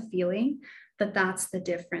actually have a feeling that that's the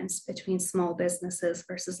difference between small businesses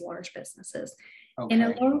versus large businesses. Okay. In a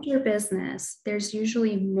larger business, there's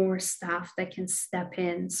usually more staff that can step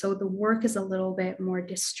in. So the work is a little bit more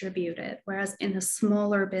distributed. Whereas in a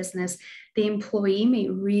smaller business, the employee may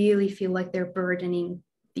really feel like they're burdening,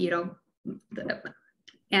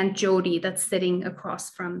 Aunt Jody that's sitting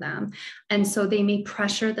across from them. And so they may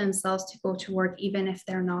pressure themselves to go to work even if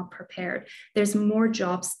they're not prepared. There's more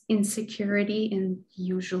jobs insecurity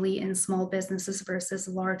usually in small businesses versus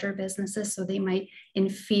larger businesses. So they might, in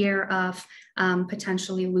fear of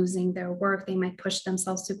potentially losing their work, they might push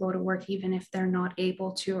themselves to go to work even if they're not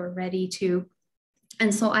able to or ready to.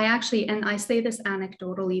 And so I say this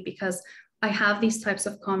anecdotally because I have these types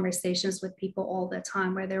of conversations with people all the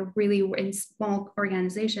time where they're really in small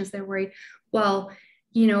organizations. They're worried, well,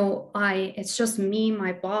 it's just me,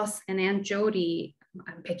 my boss, and Aunt Jody.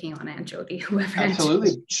 I'm picking on Aunt Jody, whoever.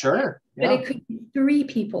 Absolutely, sure. Yeah. But it could be 3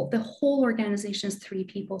 people. The whole organization is 3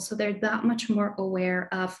 people. So they're that much more aware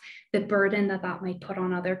of the burden that might put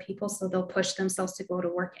on other people. So they'll push themselves to go to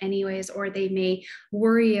work anyways, or they may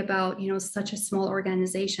worry about, such a small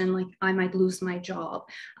organization, like I might lose my job.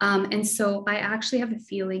 And so I actually have a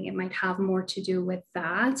feeling it might have more to do with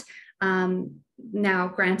that. Now,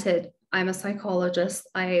 granted, I'm a psychologist.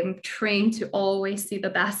 I'm trained to always see the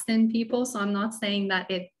best in people. So I'm not saying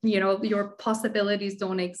that your possibilities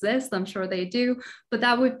don't exist. I'm sure they do, but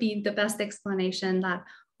that would be the best explanation that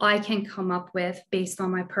I can come up with based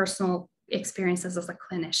on my personal experiences as a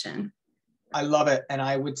clinician. I love it. And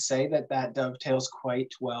I would say that dovetails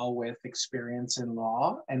quite well with experience in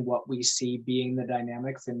law and what we see being the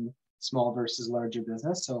dynamics in small versus larger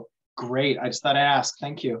business. So great. I just thought I'd ask.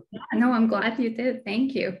 Thank you. No, I'm glad you did.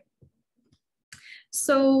 Thank you.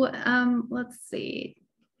 So let's see,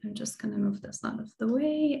 I'm just going to move this out of the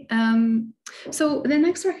way. So the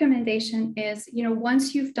next recommendation is,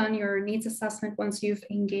 once you've done your needs assessment, once you've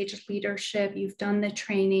engaged leadership, you've done the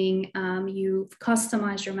training, you've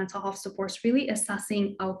customized your mental health supports, really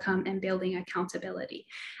assessing outcome and building accountability.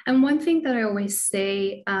 And one thing that I always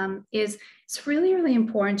say is it's really, really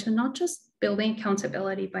important to not just building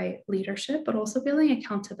accountability by leadership, but also building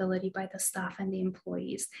accountability by the staff and the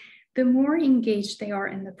employees. The more engaged they are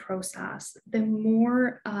in the process, the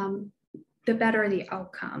better the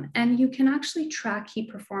outcome. And you can actually track key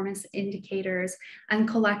performance indicators and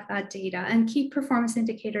collect that data. And key performance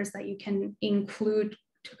indicators that you can include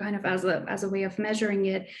to kind of as a way of measuring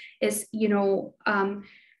it is,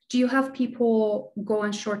 do you have people go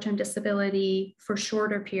on short-term disability for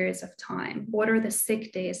shorter periods of time? What are the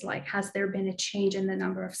sick days like? Has there been a change in the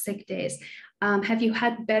number of sick days? Have you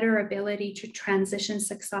had better ability to transition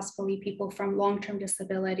successfully people from long-term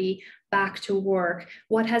disability back to work?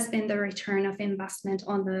 What has been the return of investment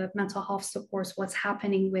on the mental health supports? What's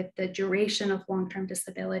happening with the duration of long-term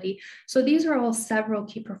disability? So these are all several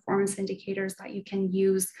key performance indicators that you can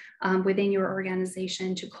use within your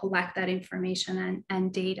organization to collect that information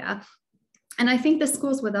and data. And I think this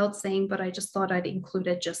goes without saying, but I just thought I'd include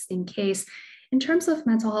it just in case. In terms of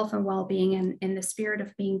mental health and well-being, and in the spirit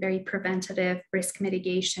of being very preventative, risk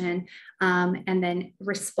mitigation, and then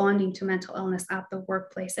responding to mental illness at the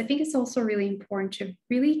workplace, I think it's also really important to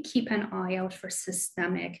really keep an eye out for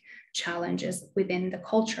systemic challenges within the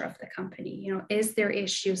culture of the company. You know, is there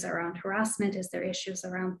issues around harassment? Is there issues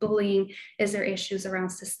around bullying? Is there issues around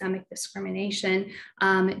systemic discrimination?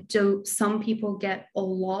 Do some people get a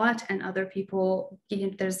lot and other people, you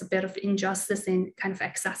know, there's a bit of injustice in kind of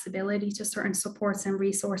accessibility to certain supports and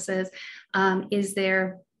resources? Is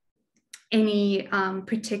there any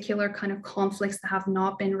particular kind of conflicts that have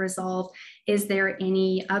not been resolved? Is there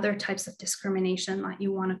any other types of discrimination that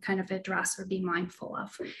you want to kind of address or be mindful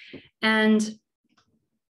of? And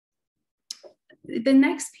the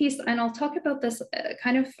next piece, and I'll talk about this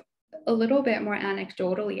kind of a little bit more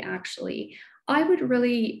anecdotally, actually, I would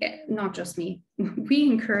really, not just me, we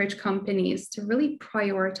encourage companies to really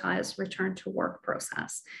prioritize return to work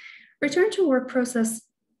process. Return to work process,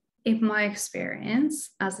 in my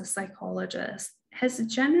experience as a psychologist, has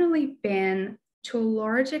generally been to a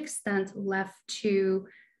large extent left to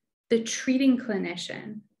the treating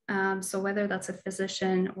clinician. So whether that's a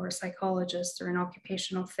physician or a psychologist or an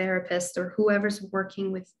occupational therapist or whoever's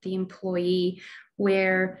working with the employee,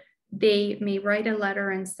 where they may write a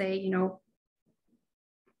letter and say, you know,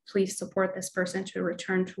 please support this person to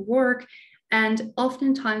return to work. And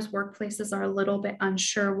oftentimes workplaces are a little bit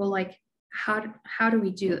unsure, well, like, how do we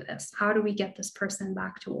do this? How do we get this person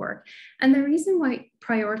back to work? And the reason why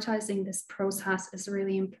prioritizing this process is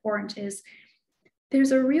really important is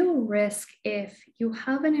there's a real risk if you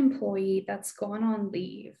have an employee that's gone on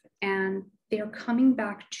leave and they're coming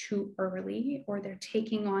back too early or they're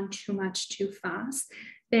taking on too much too fast,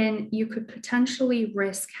 then you could potentially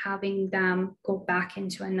risk having them go back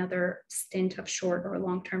into another stint of short or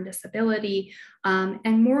long-term disability.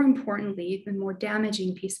 And more importantly, the more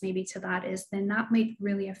damaging piece maybe to that is then that might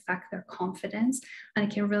really affect their confidence and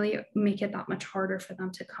it can really make it that much harder for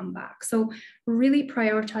them to come back. So really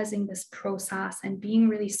prioritizing this process and being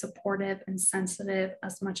really supportive and sensitive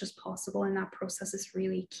as much as possible in that process is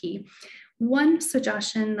really key. One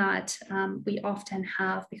suggestion that we often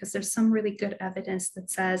have, because there's some really good evidence that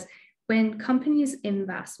says when companies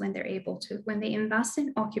invest, when they're able to, when they invest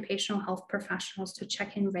in occupational health professionals to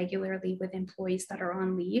check in regularly with employees that are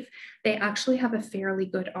on leave, they actually have a fairly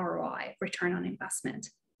good ROI, return on investment.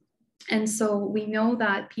 And so we know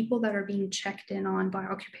that people that are being checked in on by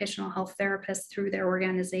occupational health therapists through their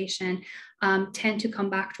organization tend to come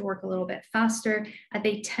back to work a little bit faster. And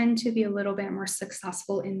they tend to be a little bit more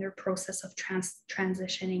successful in their process of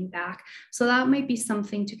transitioning back. So that might be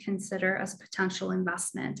something to consider as a potential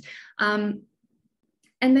investment. And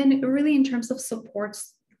then really in terms of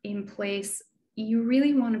supports in place, you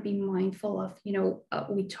really want to be mindful of, you know,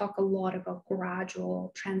 we talk a lot about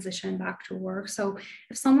gradual transition back to work. So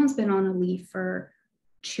if someone's been on a leave for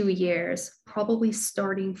 2 years, probably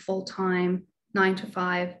starting full-time 9 to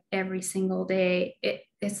 5 every single day,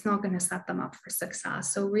 it's not going to set them up for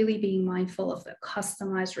success. So really being mindful of the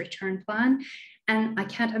customized return plan. And I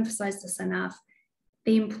can't emphasize this enough.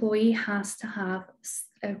 The employee has to have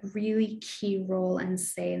a really key role and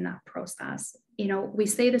say in that process. You know, we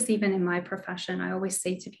say this even in my profession. I always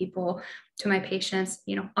say to people, to my patients,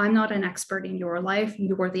 you know, I'm not an expert in your life.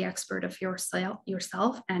 You're the expert of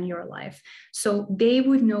yourself and your life. So they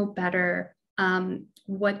would know better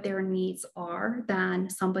what their needs are than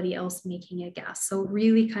somebody else making a guess. So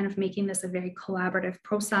really kind of making this a very collaborative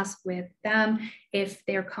process with them. If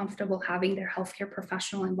they're comfortable having their healthcare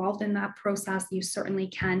professional involved in that process, you certainly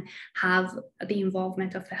can have the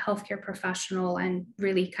involvement of the healthcare professional and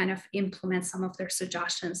really kind of implement some of their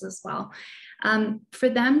suggestions as well. For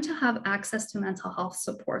them to have access to mental health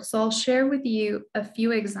support. So I'll share with you a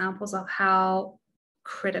few examples of how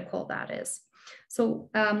critical that is. So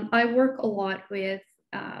I work a lot with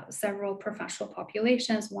several professional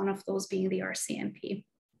populations, one of those being the RCMP.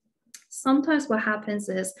 Sometimes what happens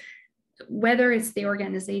is, whether it's the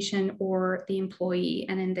organization or the employee,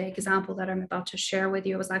 and in the example that I'm about to share with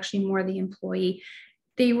you, it was actually more the employee,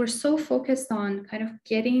 they were so focused on kind of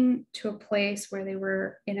getting to a place where they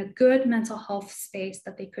were in a good mental health space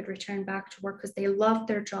that they could return back to work because they loved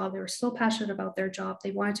their job. They were so passionate about their job.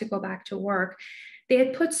 They wanted to go back to work. They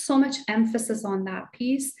had put so much emphasis on that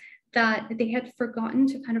piece that they had forgotten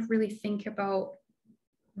to kind of really think about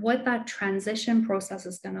what that transition process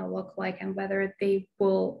is going to look like and whether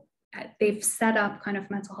they've set up kind of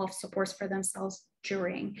mental health supports for themselves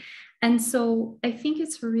during. And so I think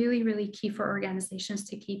it's really, really key for organizations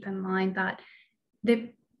to keep in mind that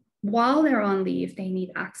while they're on leave, they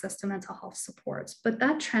need access to mental health supports. But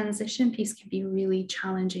that transition piece can be really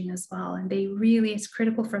challenging as well. And it's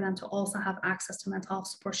critical for them to also have access to mental health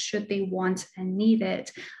support should they want and need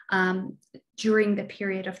it during the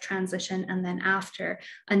period of transition and then after,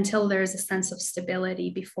 until there's a sense of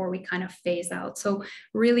stability before we kind of phase out. So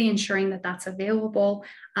really ensuring that that's available.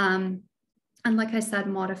 And like I said,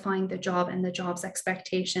 modifying the job and the job's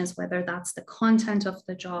expectations, whether that's the content of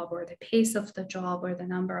the job or the pace of the job or the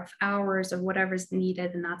number of hours or whatever's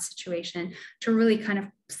needed in that situation, to really kind of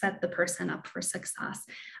set the person up for success.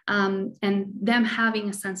 And them having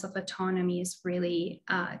a sense of autonomy is really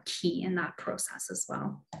key in that process as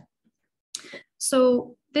well.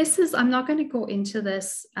 So I'm not going to go into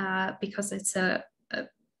this because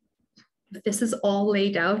this is all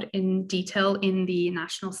laid out in detail in the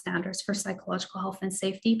National Standards for Psychological Health and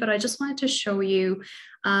Safety, but I just wanted to show you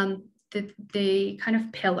the kind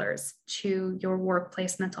of pillars to your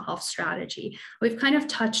workplace mental health strategy. We've kind of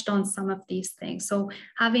touched on some of these things. So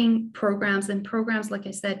having programs, like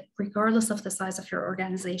I said, regardless of the size of your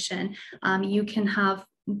organization, you can have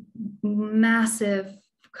massive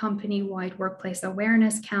company-wide workplace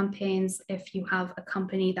awareness campaigns if you have a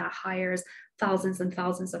company that hires thousands and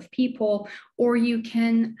thousands of people, or you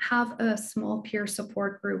can have a small peer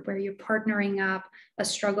support group where you're partnering up a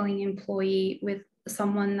struggling employee with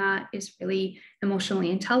someone that is really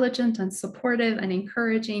emotionally intelligent and supportive and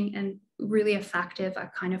encouraging and really effective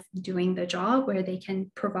at kind of doing the job, where they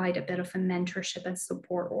can provide a bit of a mentorship and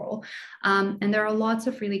support role. And there are lots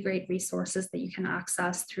of really great resources that you can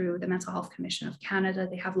access through the Mental Health Commission of Canada.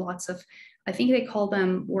 They have lots of, I think they call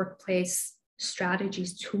them workplace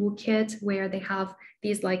strategies toolkit, where they have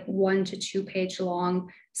these like 1 to 2 page long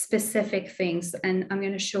specific things. And I'm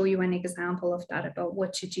going to show you an example of that about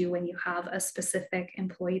what to do when you have a specific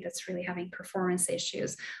employee that's really having performance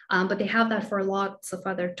issues. But they have that for lots of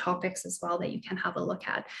other topics as well that you can have a look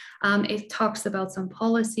at. It talks about some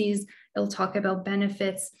policies. It'll talk about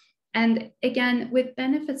benefits. And again, with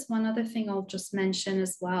benefits, one other thing I'll just mention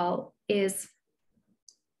as well is,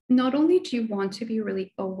 not only do you want to be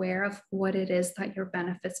really aware of what it is that your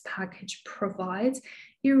benefits package provides,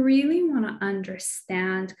 you really want to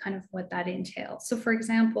understand kind of what that entails. So for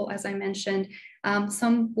example, as I mentioned,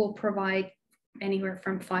 some will provide anywhere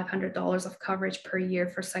from $500 of coverage per year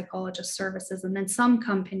for psychologist services. And then some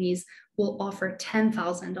companies will offer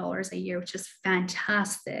 $10,000 a year, which is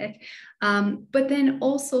fantastic. But then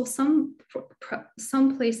also some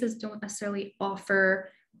places don't necessarily offer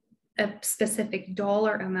a specific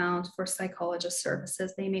dollar amount for psychologist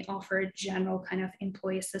services. They may offer a general kind of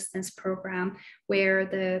employee assistance program where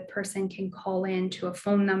the person can call in to a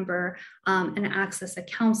phone number and access a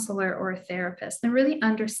counselor or a therapist, and really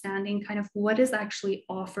understanding kind of what is actually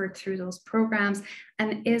offered through those programs,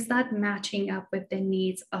 and is that matching up with the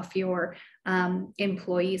needs of your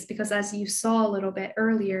employees. Because as you saw a little bit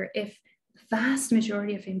earlier, if vast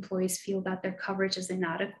majority of employees feel that their coverage is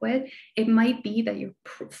inadequate, it might be that you're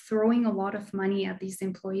throwing a lot of money at these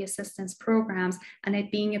employee assistance programs and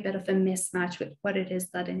it being a bit of a mismatch with what it is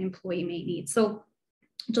that an employee may need. So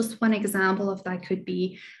just one example of that could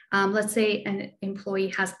be, let's say an employee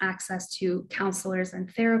has access to counselors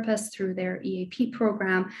and therapists through their EAP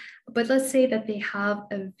program, but let's say that they have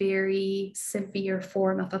a very severe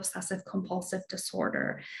form of obsessive compulsive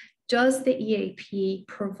disorder. Does the EAP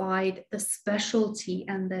provide the specialty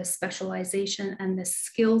and the specialization and the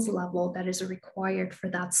skills level that is required for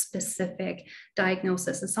that specific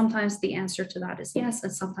diagnosis? And sometimes the answer to that is yes,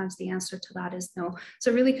 and sometimes the answer to that is no.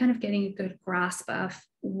 So really kind of getting a good grasp of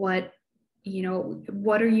what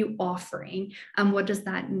are you offering and what does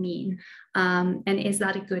that mean? And is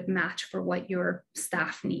that a good match for what your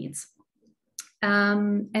staff needs?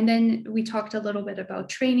 And then we talked a little bit about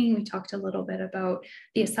training. We talked a little bit about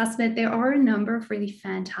the assessment. There are a number of really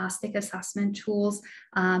fantastic assessment tools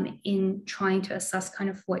in trying to assess kind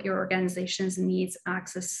of what your organization's needs,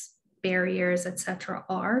 access barriers, etc.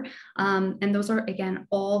 are. And those are, again,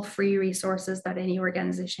 all free resources that any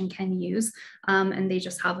organization can use. And they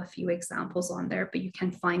just have a few examples on there, but you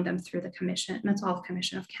can find them through the Mental Health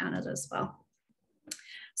Commission of Canada as well.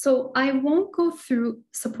 So I won't go through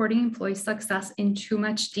supporting employee success in too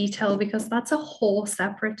much detail because that's a whole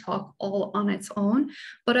separate talk all on its own,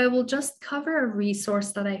 but I will just cover a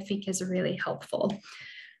resource that I think is really helpful.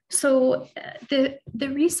 So the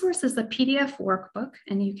resource is a PDF workbook,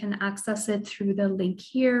 and you can access it through the link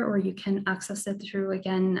here, or you can access it through,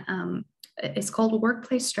 again, it's called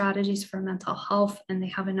Workplace Strategies for Mental Health, and they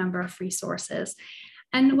have a number of resources.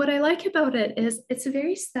 And what I like about it is it's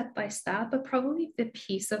very step-by-step, but probably the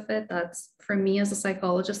piece of it that's, for me as a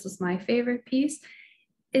psychologist, is my favorite piece,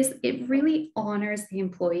 is it really honors the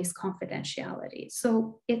employee's confidentiality.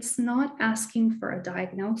 So it's not asking for a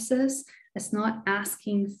diagnosis. It's not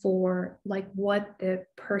asking for like what the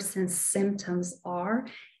person's symptoms are.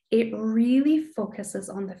 It really focuses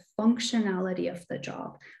on the functionality of the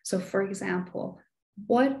job. So for example,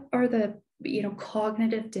 what are the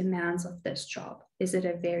cognitive demands of this job? Is it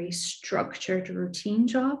a very structured routine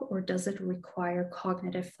job, or does it require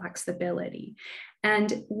cognitive flexibility?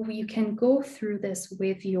 And you can go through this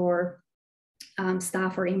with your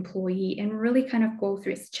staff or employee and really kind of go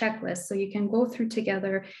through its checklist. So you can go through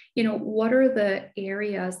together, what are the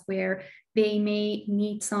areas where they may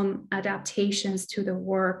need some adaptations to the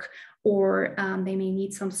work, or they may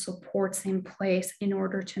need some supports in place in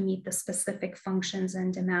order to meet the specific functions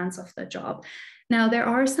and demands of the job. Now, there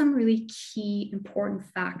are some really key important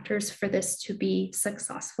factors for this to be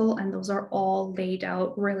successful, and those are all laid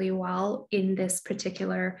out really well in this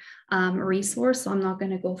particular resource. So I'm not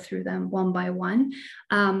going to go through them one by one,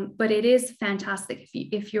 but it is fantastic.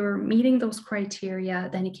 If you're meeting those criteria,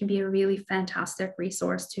 then it can be a really fantastic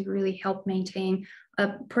resource to really help maintain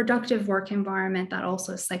a productive work environment that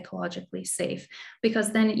also is psychologically safe,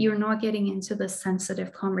 because then you're not getting into the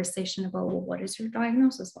sensitive conversation about, well, what is your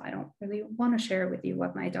diagnosis? Well, I don't really want to share with you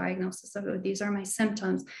what my diagnosis is. These are my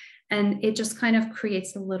symptoms. And it just kind of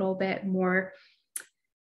creates a little bit more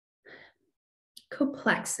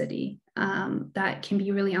complexity that can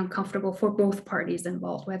be really uncomfortable for both parties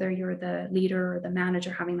involved, whether you're the leader or the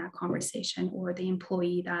manager having that conversation, or the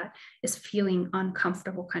employee that is feeling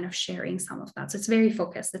uncomfortable kind of sharing some of that. So it's very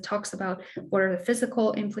focused. It talks about what are the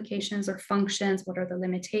physical implications or functions, what are the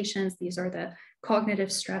limitations, these are the cognitive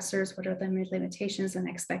stressors, what are the limitations and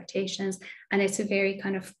expectations, and it's a very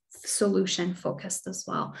kind of solution focused as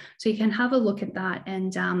well. So you can have a look at that,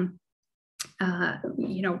 and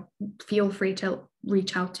feel free to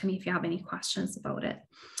reach out to me if you have any questions about it.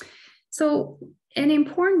 So an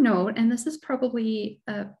important note, and this is probably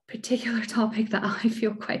a particular topic that I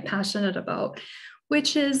feel quite passionate about,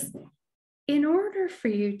 which is in order for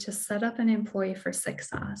you to set up an employee for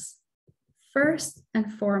success, first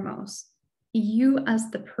and foremost, you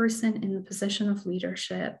as the person in the position of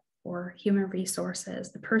leadership or human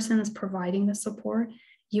resources, the person that's providing the support,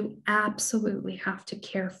 you absolutely have to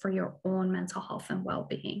care for your own mental health and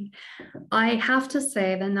well-being. I have to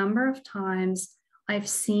say, the number of times I've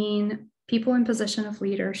seen people in position of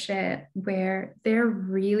leadership where they're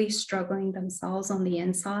really struggling themselves on the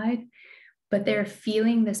inside, but they're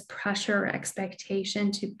feeling this pressure or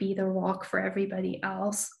expectation to be the rock for everybody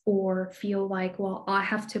else, or feel like, well, I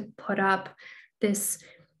have to put up this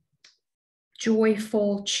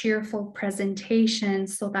joyful, cheerful presentation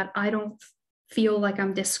so that I don't feel like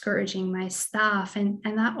I'm discouraging my staff. And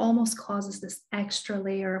that almost causes this extra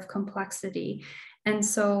layer of complexity. And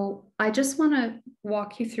so I just want to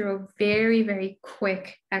walk you through a very, very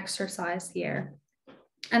quick exercise here.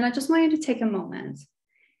 And I just want you to take a moment,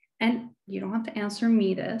 and you don't have to answer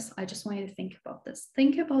me this. I just want you to think about this.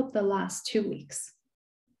 Think about the last 2 weeks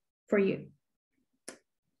for you.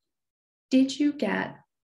 Did you get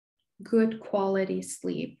good quality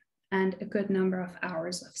sleep and a good number of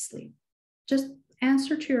hours of sleep? Just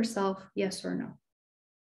answer to yourself, yes or no.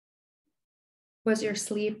 Was your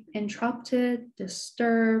sleep interrupted,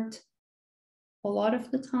 disturbed? A lot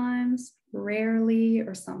of the times, rarely,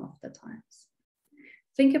 or some of the times.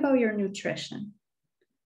 Think about your nutrition.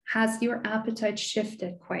 Has your appetite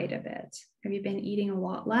shifted quite a bit? Have you been eating a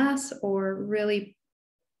lot less, or really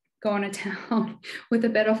going to town with a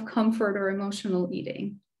bit of comfort or emotional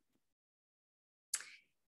eating?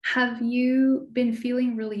 Have you been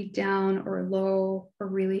feeling really down or low, or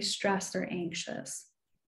really stressed or anxious?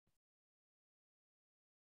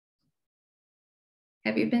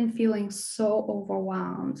 Have you been feeling so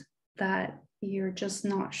overwhelmed that you're just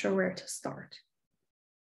not sure where to start?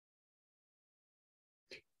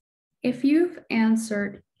 If you've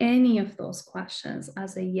answered any of those questions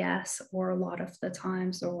as a yes, or a lot of the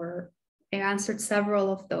times, or answered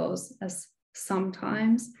several of those as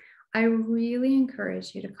sometimes, I really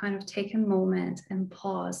encourage you to kind of take a moment and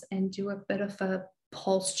pause and do a bit of a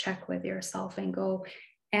pulse check with yourself and go,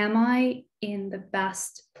 am I in the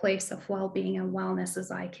best place of well-being and wellness as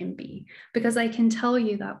I can be? Because I can tell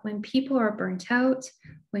you that when people are burnt out,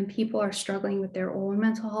 when people are struggling with their own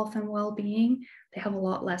mental health and well-being, they have a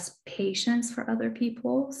lot less patience for other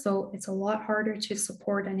people. So it's a lot harder to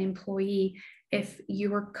support an employee if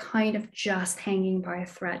you are kind of just hanging by a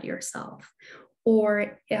thread yourself,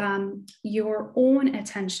 or your own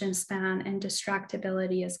attention span and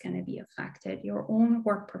distractibility is going to be affected. Your own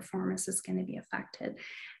work performance is going to be affected.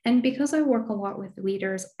 And because I work a lot with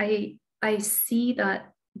leaders, I see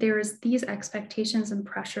that there's these expectations and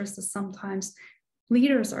pressures that sometimes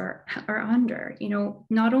leaders are under.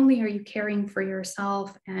 Not only are you caring for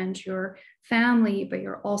yourself and your family, but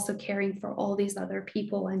you're also caring for all these other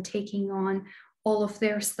people and taking on all of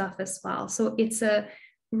their stuff as well. So it's a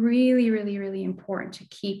really, really, really important to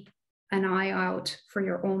keep an eye out for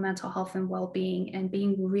your own mental health and well-being, and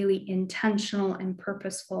being really intentional and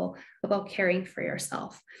purposeful about caring for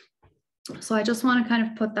yourself. So I just want to kind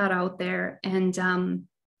of put that out there, and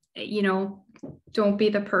don't be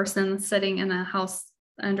the person sitting in a house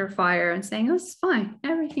under fire and saying, oh, it's fine,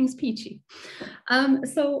 everything's peachy.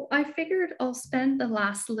 So I figured I'll spend the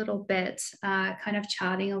last little bit kind of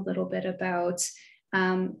chatting a little bit about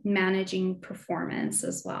managing performance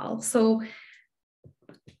as well. So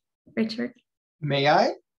Richard? May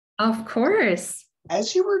I? Of course.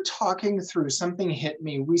 As you were talking through, something hit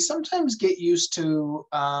me. We sometimes get used to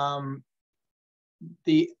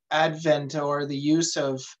the advent or the use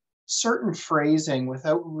of certain phrasing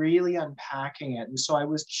without really unpacking it. And so I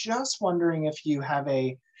was just wondering if you have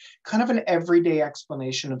a kind of an everyday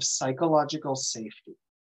explanation of psychological safety.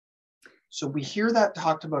 So we hear that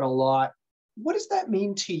talked about a lot. What does that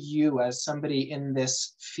mean to you as somebody in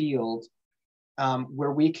this field,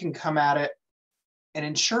 where we can come at it and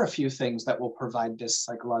ensure a few things that will provide this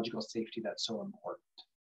psychological safety that's so important?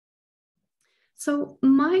 So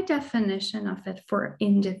my definition of it for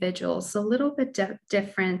individuals is a little bit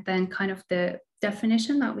different than kind of the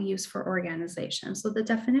definition that we use for organizations. So the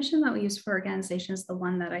definition that we use for organizations is the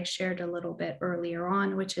one that I shared a little bit earlier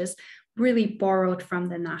on, which is really borrowed from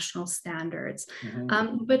the national standards.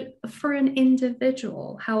 But for an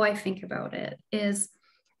individual, how I think about it is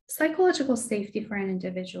psychological safety for an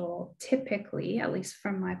individual, typically, at least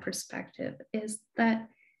from my perspective, is that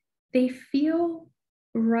they feel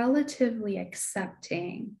relatively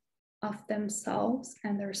accepting of themselves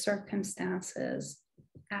and their circumstances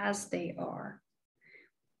as they are,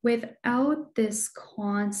 without this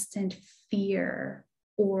constant fear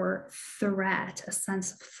or threat, a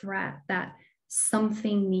sense of threat that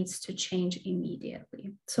something needs to change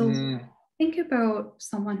immediately. So think about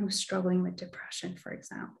someone who's struggling with depression, for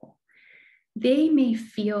example. They may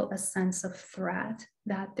feel a sense of threat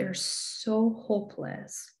that they're so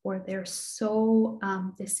hopeless or they're so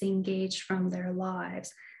disengaged from their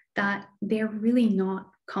lives that they're really not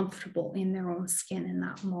comfortable in their own skin in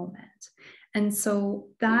that moment. And so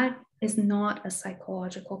that is not a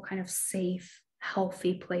psychological kind of safe,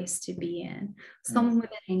 healthy place to be in. Someone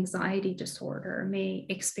with an anxiety disorder may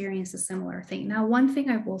experience a similar thing. Now, one thing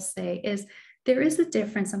I will say is there is a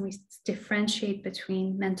difference, and we differentiate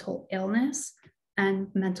between mental illness and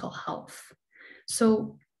mental health.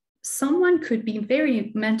 So someone could be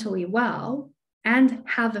very mentally well and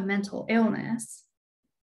have a mental illness.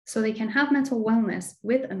 So they can have mental wellness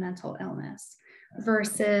with a mental illness,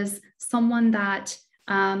 versus someone that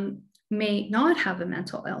may not have a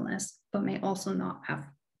mental illness, but may also not have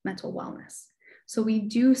mental wellness. So we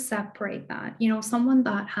do separate that. Someone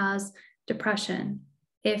that has depression,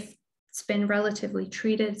 if it's been relatively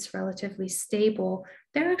treated, it's relatively stable,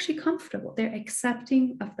 they're actually comfortable. They're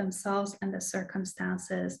accepting of themselves and the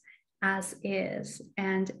circumstances as is,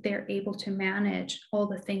 and they're able to manage all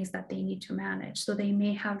the things that they need to manage. So they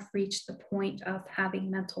may have reached the point of having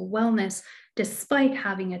mental wellness despite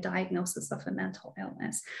having a diagnosis of a mental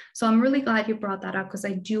illness. So I'm really glad you brought that up, because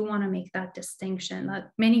I do want to make that distinction that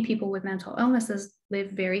many people with mental illnesses live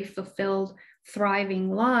very fulfilled, thriving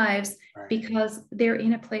lives because they're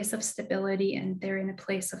in a place of stability and they're in a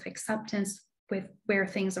place of acceptance with where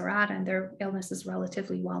things are at, and their illness is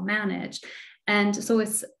relatively well managed. And so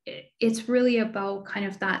it's really about kind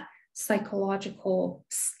of that psychological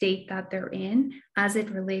state that they're in as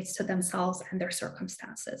it relates to themselves and their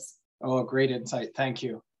circumstances. Oh, great insight. Thank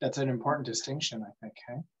you. That's an important distinction, I think.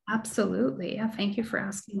 Hey? Absolutely. Yeah, thank you for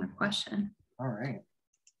asking that question. All right.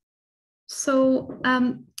 So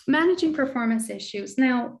managing performance issues.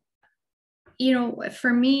 Now,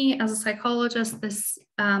 for me as a psychologist, this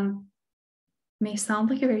may sound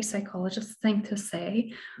like a very psychologist thing to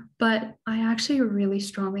say, but I actually really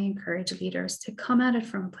strongly encourage leaders to come at it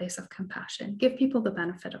from a place of compassion, give people the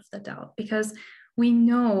benefit of the doubt, because we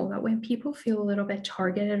know that when people feel a little bit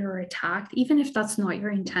targeted or attacked, even if that's not your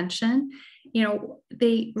intention,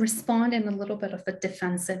 they respond in a little bit of a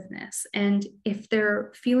defensiveness. And if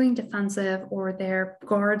they're feeling defensive or their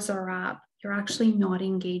guards are up, you're actually not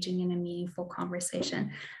engaging in a meaningful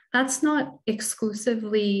conversation. That's not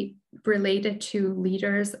exclusively related to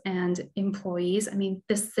leaders and employees. I mean,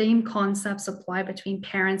 the same concepts apply between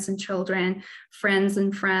parents and children, friends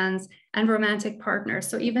and friends, and romantic partners.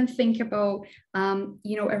 So even think about,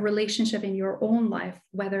 a relationship in your own life,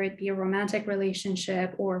 whether it be a romantic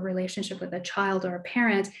relationship or a relationship with a child or a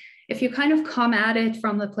parent. If you kind of come at it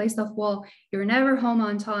from the place of, well, you're never home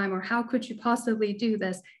on time, or how could you possibly do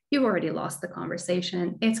this? You've already lost the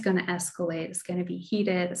conversation. It's going to escalate. It's going to be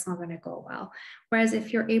heated. It's not going to go well. Whereas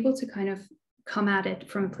if you're able to kind of come at it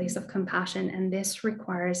from a place of compassion, and this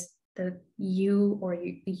requires the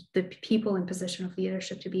people in position of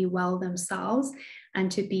leadership to be well themselves and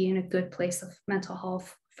to be in a good place of mental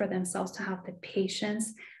health for themselves, to have the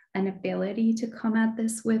patience and ability to come at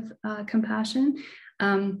this with compassion.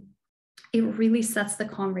 It really sets the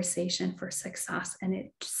conversation for success, and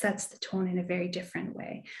it sets the tone in a very different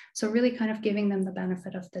way. So really kind of giving them the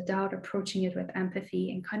benefit of the doubt, approaching it with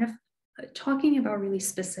empathy, and kind of talking about really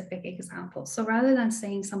specific examples. So rather than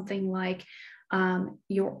saying something like,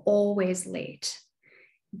 you're always late,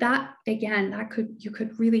 that again, you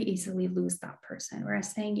could really easily lose that person.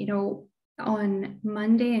 Whereas saying, on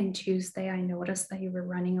Monday and Tuesday, I noticed that you were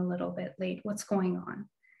running a little bit late. What's going on?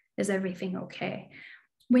 Is everything okay?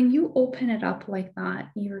 When you open it up like that,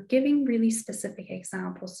 you're giving really specific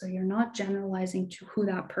examples. So you're not generalizing to who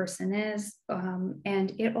that person is.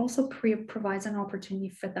 And it also provides an opportunity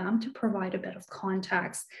for them to provide a bit of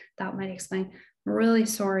context that might explain, I'm really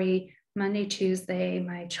sorry, Monday, Tuesday,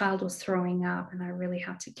 my child was throwing up and I really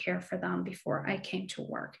had to care for them before I came to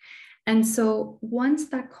work. And so once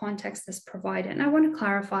that context is provided, and I want to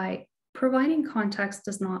clarify, providing context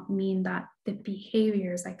does not mean that the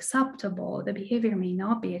behavior is acceptable. The behavior may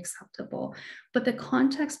not be acceptable, but the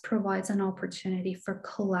context provides an opportunity for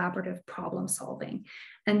collaborative problem solving.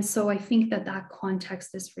 And so I think that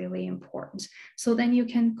context is really important. So then you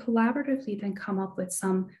can collaboratively then come up with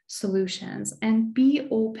some solutions and be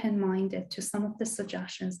open-minded to some of the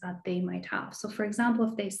suggestions that they might have. So for example,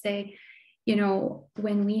 if they say,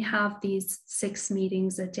 when we have these 6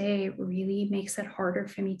 meetings a day, it really makes it harder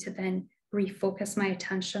for me to then refocus my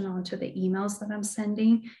attention onto the emails that I'm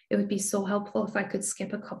sending. It would be so helpful if I could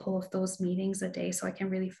skip a couple of those meetings a day so I can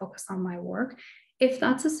really focus on my work. If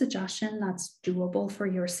that's a suggestion that's doable for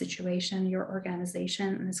your situation, your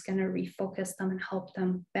organization, and it's going to refocus them and help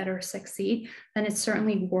them better succeed, then it's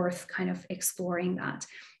certainly worth kind of exploring that.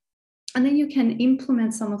 And then you can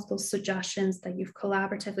implement some of those suggestions that you've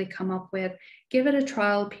collaboratively come up with, give it a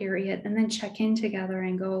trial period, and then check in together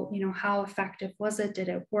and go, how effective was it? Did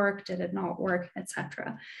it work? Did it not work?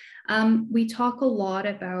 Etc. We talk a lot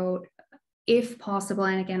about, if possible,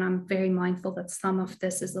 and again, I'm very mindful that some of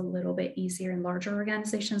this is a little bit easier in larger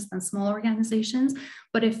organizations than small organizations,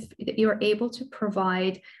 but if you're able to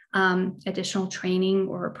provide additional training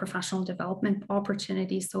or professional development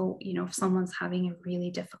opportunities, so, if someone's having a really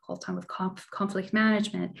difficult time with conflict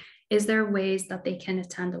management, is there ways that they can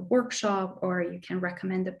attend a workshop, or you can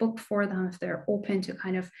recommend a book for them if they're open to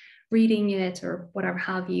kind of reading it or whatever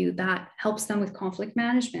have you, that helps them with conflict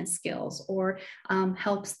management skills, or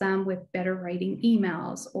helps them with better writing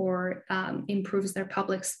emails, or improves their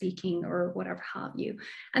public speaking, or whatever have you.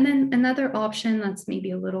 And then another option that's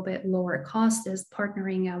maybe a little bit lower cost is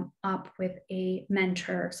partnering up with a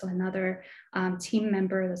mentor. So another team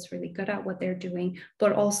member that's really good at what they're doing,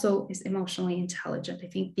 but also is emotionally intelligent. I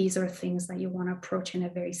think these are things that you want to approach in a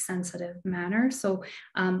very sensitive manner. So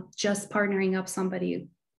just partnering up somebody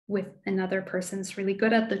with another person's really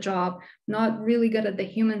good at the job, not really good at the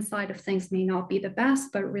human side of things, may not be the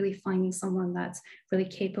best, but really finding someone that's really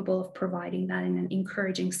capable of providing that in an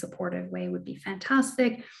encouraging, supportive way would be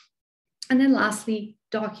fantastic. And then lastly,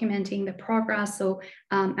 documenting the progress. So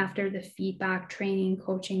after the feedback, training,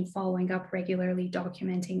 coaching, following up regularly,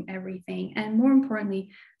 documenting everything, and more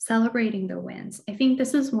importantly, celebrating the wins. I think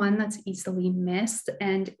this is one that's easily missed,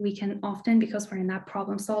 and we can often, because we're in that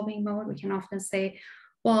problem-solving mode, we can often say,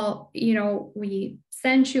 well, we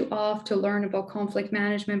sent you off to learn about conflict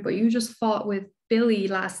management, but you just fought with Billy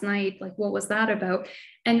last night. Like, what was that about?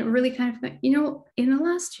 And really kind of, in the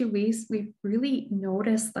last 2 weeks, we've really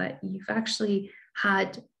noticed that you've actually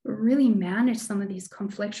had really managed some of these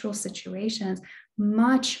conflictual situations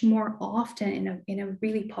much more often in a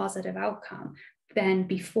really positive outcome than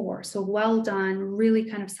before. So well done, really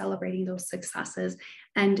kind of celebrating those successes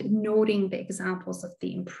and noting the examples of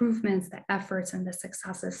the improvements, the efforts, and the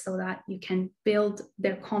successes, so that you can build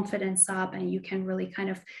their confidence up and you can really kind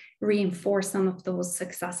of reinforce some of those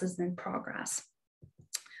successes and progress.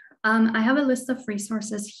 I have a list of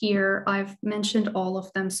resources here. I've mentioned all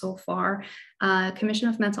of them so far. Commission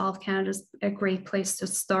of Mental Health Canada is a great place to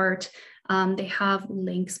start. They have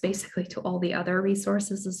links basically to all the other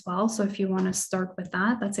resources as well. So if you want to start with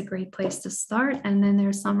that, that's a great place to start. And then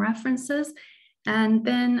there's some references. And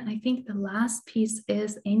then I think the last piece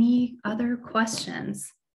is any other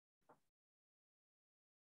questions?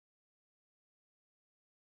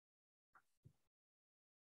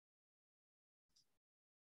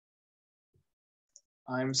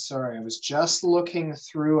 I'm sorry, I was just looking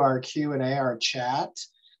through our Q&A, our chat.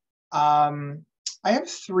 I have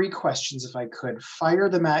 3 questions if I could. Fire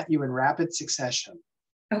them at you in rapid succession.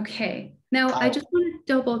 Okay. Now, I just want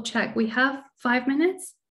to double check. We have 5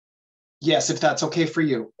 minutes? Yes, if that's okay for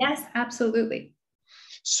you. Yes, absolutely.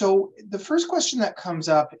 So the first question that comes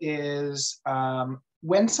up is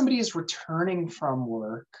when somebody is returning from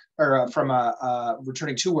work or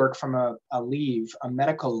returning to work from a leave, a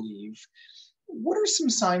medical leave, what are some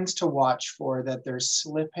signs to watch for that they're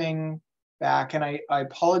slipping back? And I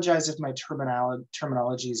apologize if my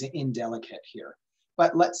terminology is indelicate here,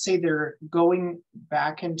 but let's say they're going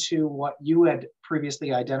back into what you had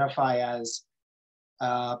previously identified as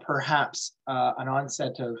perhaps an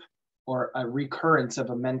onset of or a recurrence of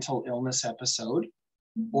a mental illness episode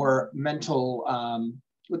or mental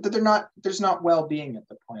that there's not well-being at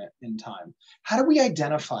the point in time. How do we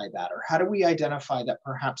identify that, or how do we identify that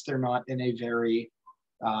perhaps they're not in a very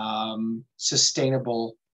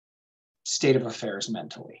sustainable state of affairs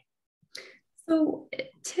mentally? So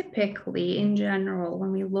typically, in general,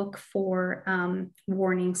 when we look for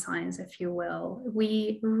warning signs, if you will,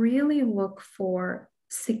 we really look for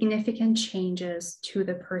significant changes to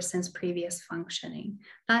the person's previous functioning.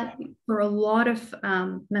 That, for a lot of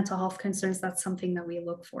mental health concerns, that's something that we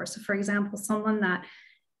look for. So for example, someone that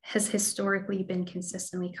has historically been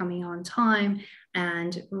consistently coming on time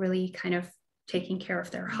and really kind of taking care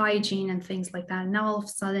of their hygiene and things like that. And now all of a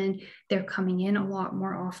sudden they're coming in a lot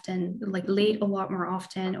more often, like late a lot more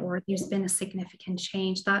often, or there's been a significant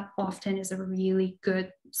change. That often is a really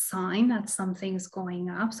good sign that something's going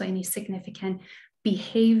up. So any significant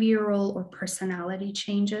behavioral or personality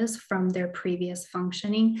changes from their previous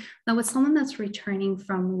functioning. Now, with someone that's returning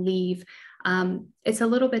from leave, it's a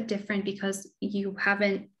little bit different because you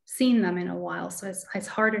haven't seen them in a while. So it's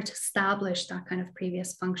harder to establish that kind of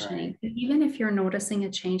previous functioning. Right. Even if you're noticing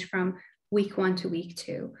a change from week 1 to week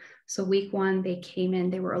 2. So week 1, they came in,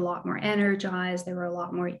 they were a lot more energized, they were a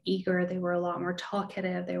lot more eager, they were a lot more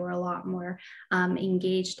talkative, they were a lot more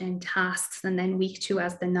engaged in tasks. And then week 2,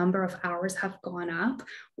 as the number of hours have gone up,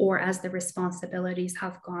 or as the responsibilities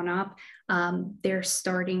have gone up, they're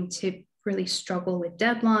starting to really struggle with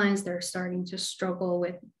deadlines. They're starting to struggle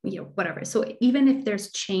with, whatever. So even if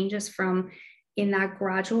there's changes from in that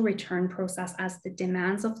gradual return process, as the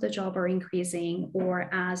demands of the job are increasing or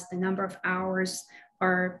as the number of hours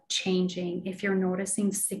are changing, if you're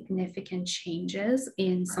noticing significant changes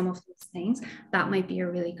in some of those things, that might be a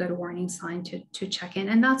really good warning sign to check in.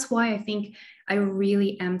 And that's why I think I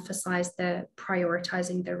really emphasize the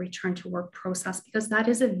prioritizing the return to work process, because that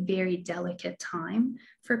is a very delicate time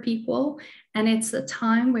for people. And it's a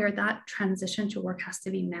time where that transition to work has to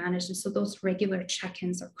be managed. And so those regular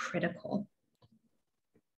check-ins are critical.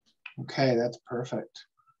 Okay, that's perfect.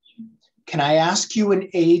 Can I ask you an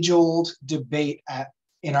age-old debate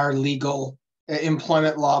in our legal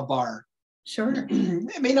employment law bar? Sure.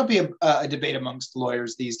 It may not be a debate amongst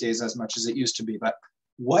lawyers these days as much as it used to be, but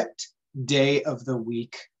what day of the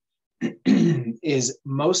week is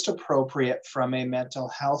most appropriate from a mental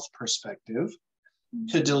health perspective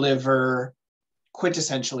to deliver?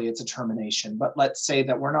 Quintessentially, it's a termination, but let's say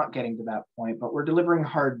that we're not getting to that point, but we're delivering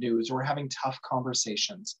hard news, we're having tough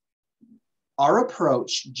conversations. Our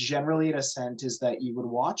approach generally at Ascent is that you would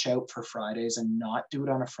watch out for Fridays and not do it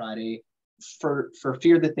on a Friday for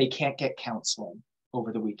fear that they can't get counseling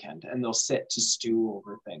over the weekend and they'll sit to stew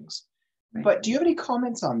over things. Right. But do you have any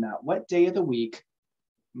comments on that? What day of the week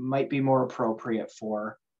might be more appropriate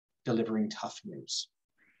for delivering tough news?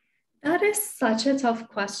 That is such a tough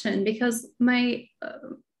question, because my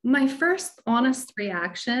first honest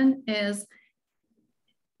reaction is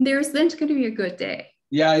there's then going to be a good day.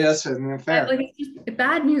 Yeah, that's fair. Like,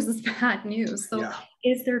 bad news is bad news. So yeah.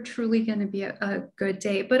 Is there truly going to be a good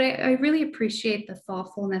day? But I really appreciate the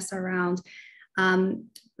thoughtfulness around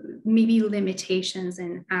maybe limitations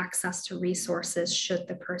in access to resources should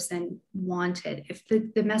the person want it. If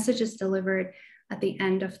the message is delivered at the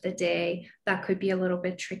end of the day, that could be a little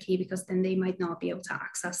bit tricky, because then they might not be able to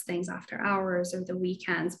access things after hours or the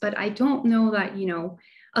weekends. But I don't know that,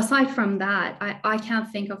 aside from that, I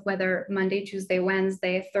can't think of whether Monday, Tuesday,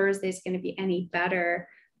 Wednesday, Thursday is going to be any better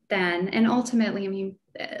then. And ultimately, I mean,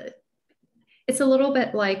 it's a little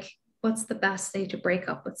bit like, what's the best day to break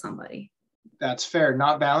up with somebody? That's fair.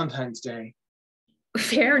 Not Valentine's Day.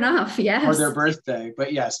 Fair enough. Yes. Or their birthday.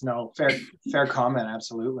 But yes, no, fair comment.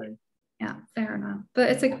 Absolutely. Yeah, fair enough.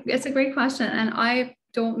 But it's a great question. And I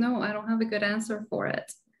don't know. I don't have a good answer for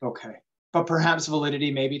it. Okay. But perhaps validity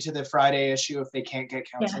maybe to the Friday issue if they can't get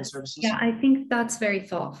counseling services? Yeah, I think that's very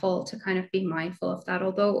thoughtful to kind of be mindful of that.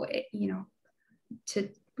 Although, to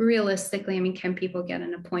realistically, I mean, can people get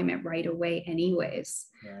an appointment right away anyways?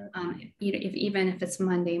 Right. Even if it's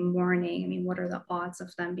Monday morning, I mean, what are the odds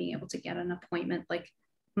of them being able to get an appointment like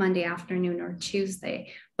Monday afternoon or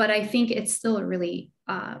Tuesday? But I think it's still a really,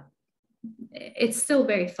 it's still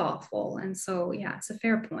very thoughtful. And so, yeah, it's a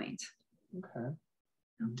fair point. Okay.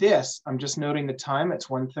 This, I'm just noting the time, it's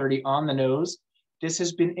 1:30 on the nose. This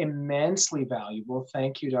has been immensely valuable.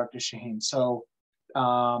 Thank you, Dr. Shahin. So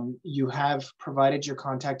you have provided your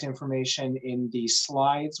contact information in the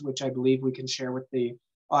slides, which I believe we can share with the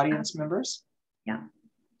audience members. Yeah.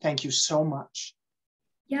 Thank you so much.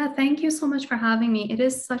 Yeah, thank you so much for having me. It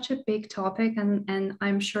is such a big topic, and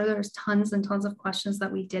I'm sure there's tons and tons of questions that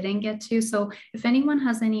we didn't get to. So if anyone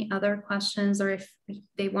has any other questions, or if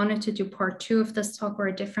they wanted to do part 2 of this talk or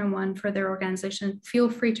a different one for their organization, feel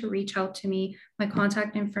free to reach out to me. My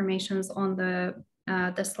contact information is on the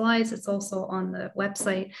slides. It's also on the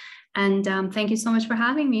website. And thank you so much for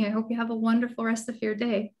having me. I hope you have a wonderful rest of your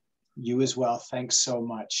day. You as well. Thanks so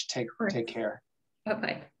much. Take care.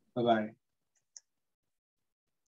 Bye-bye. Bye-bye.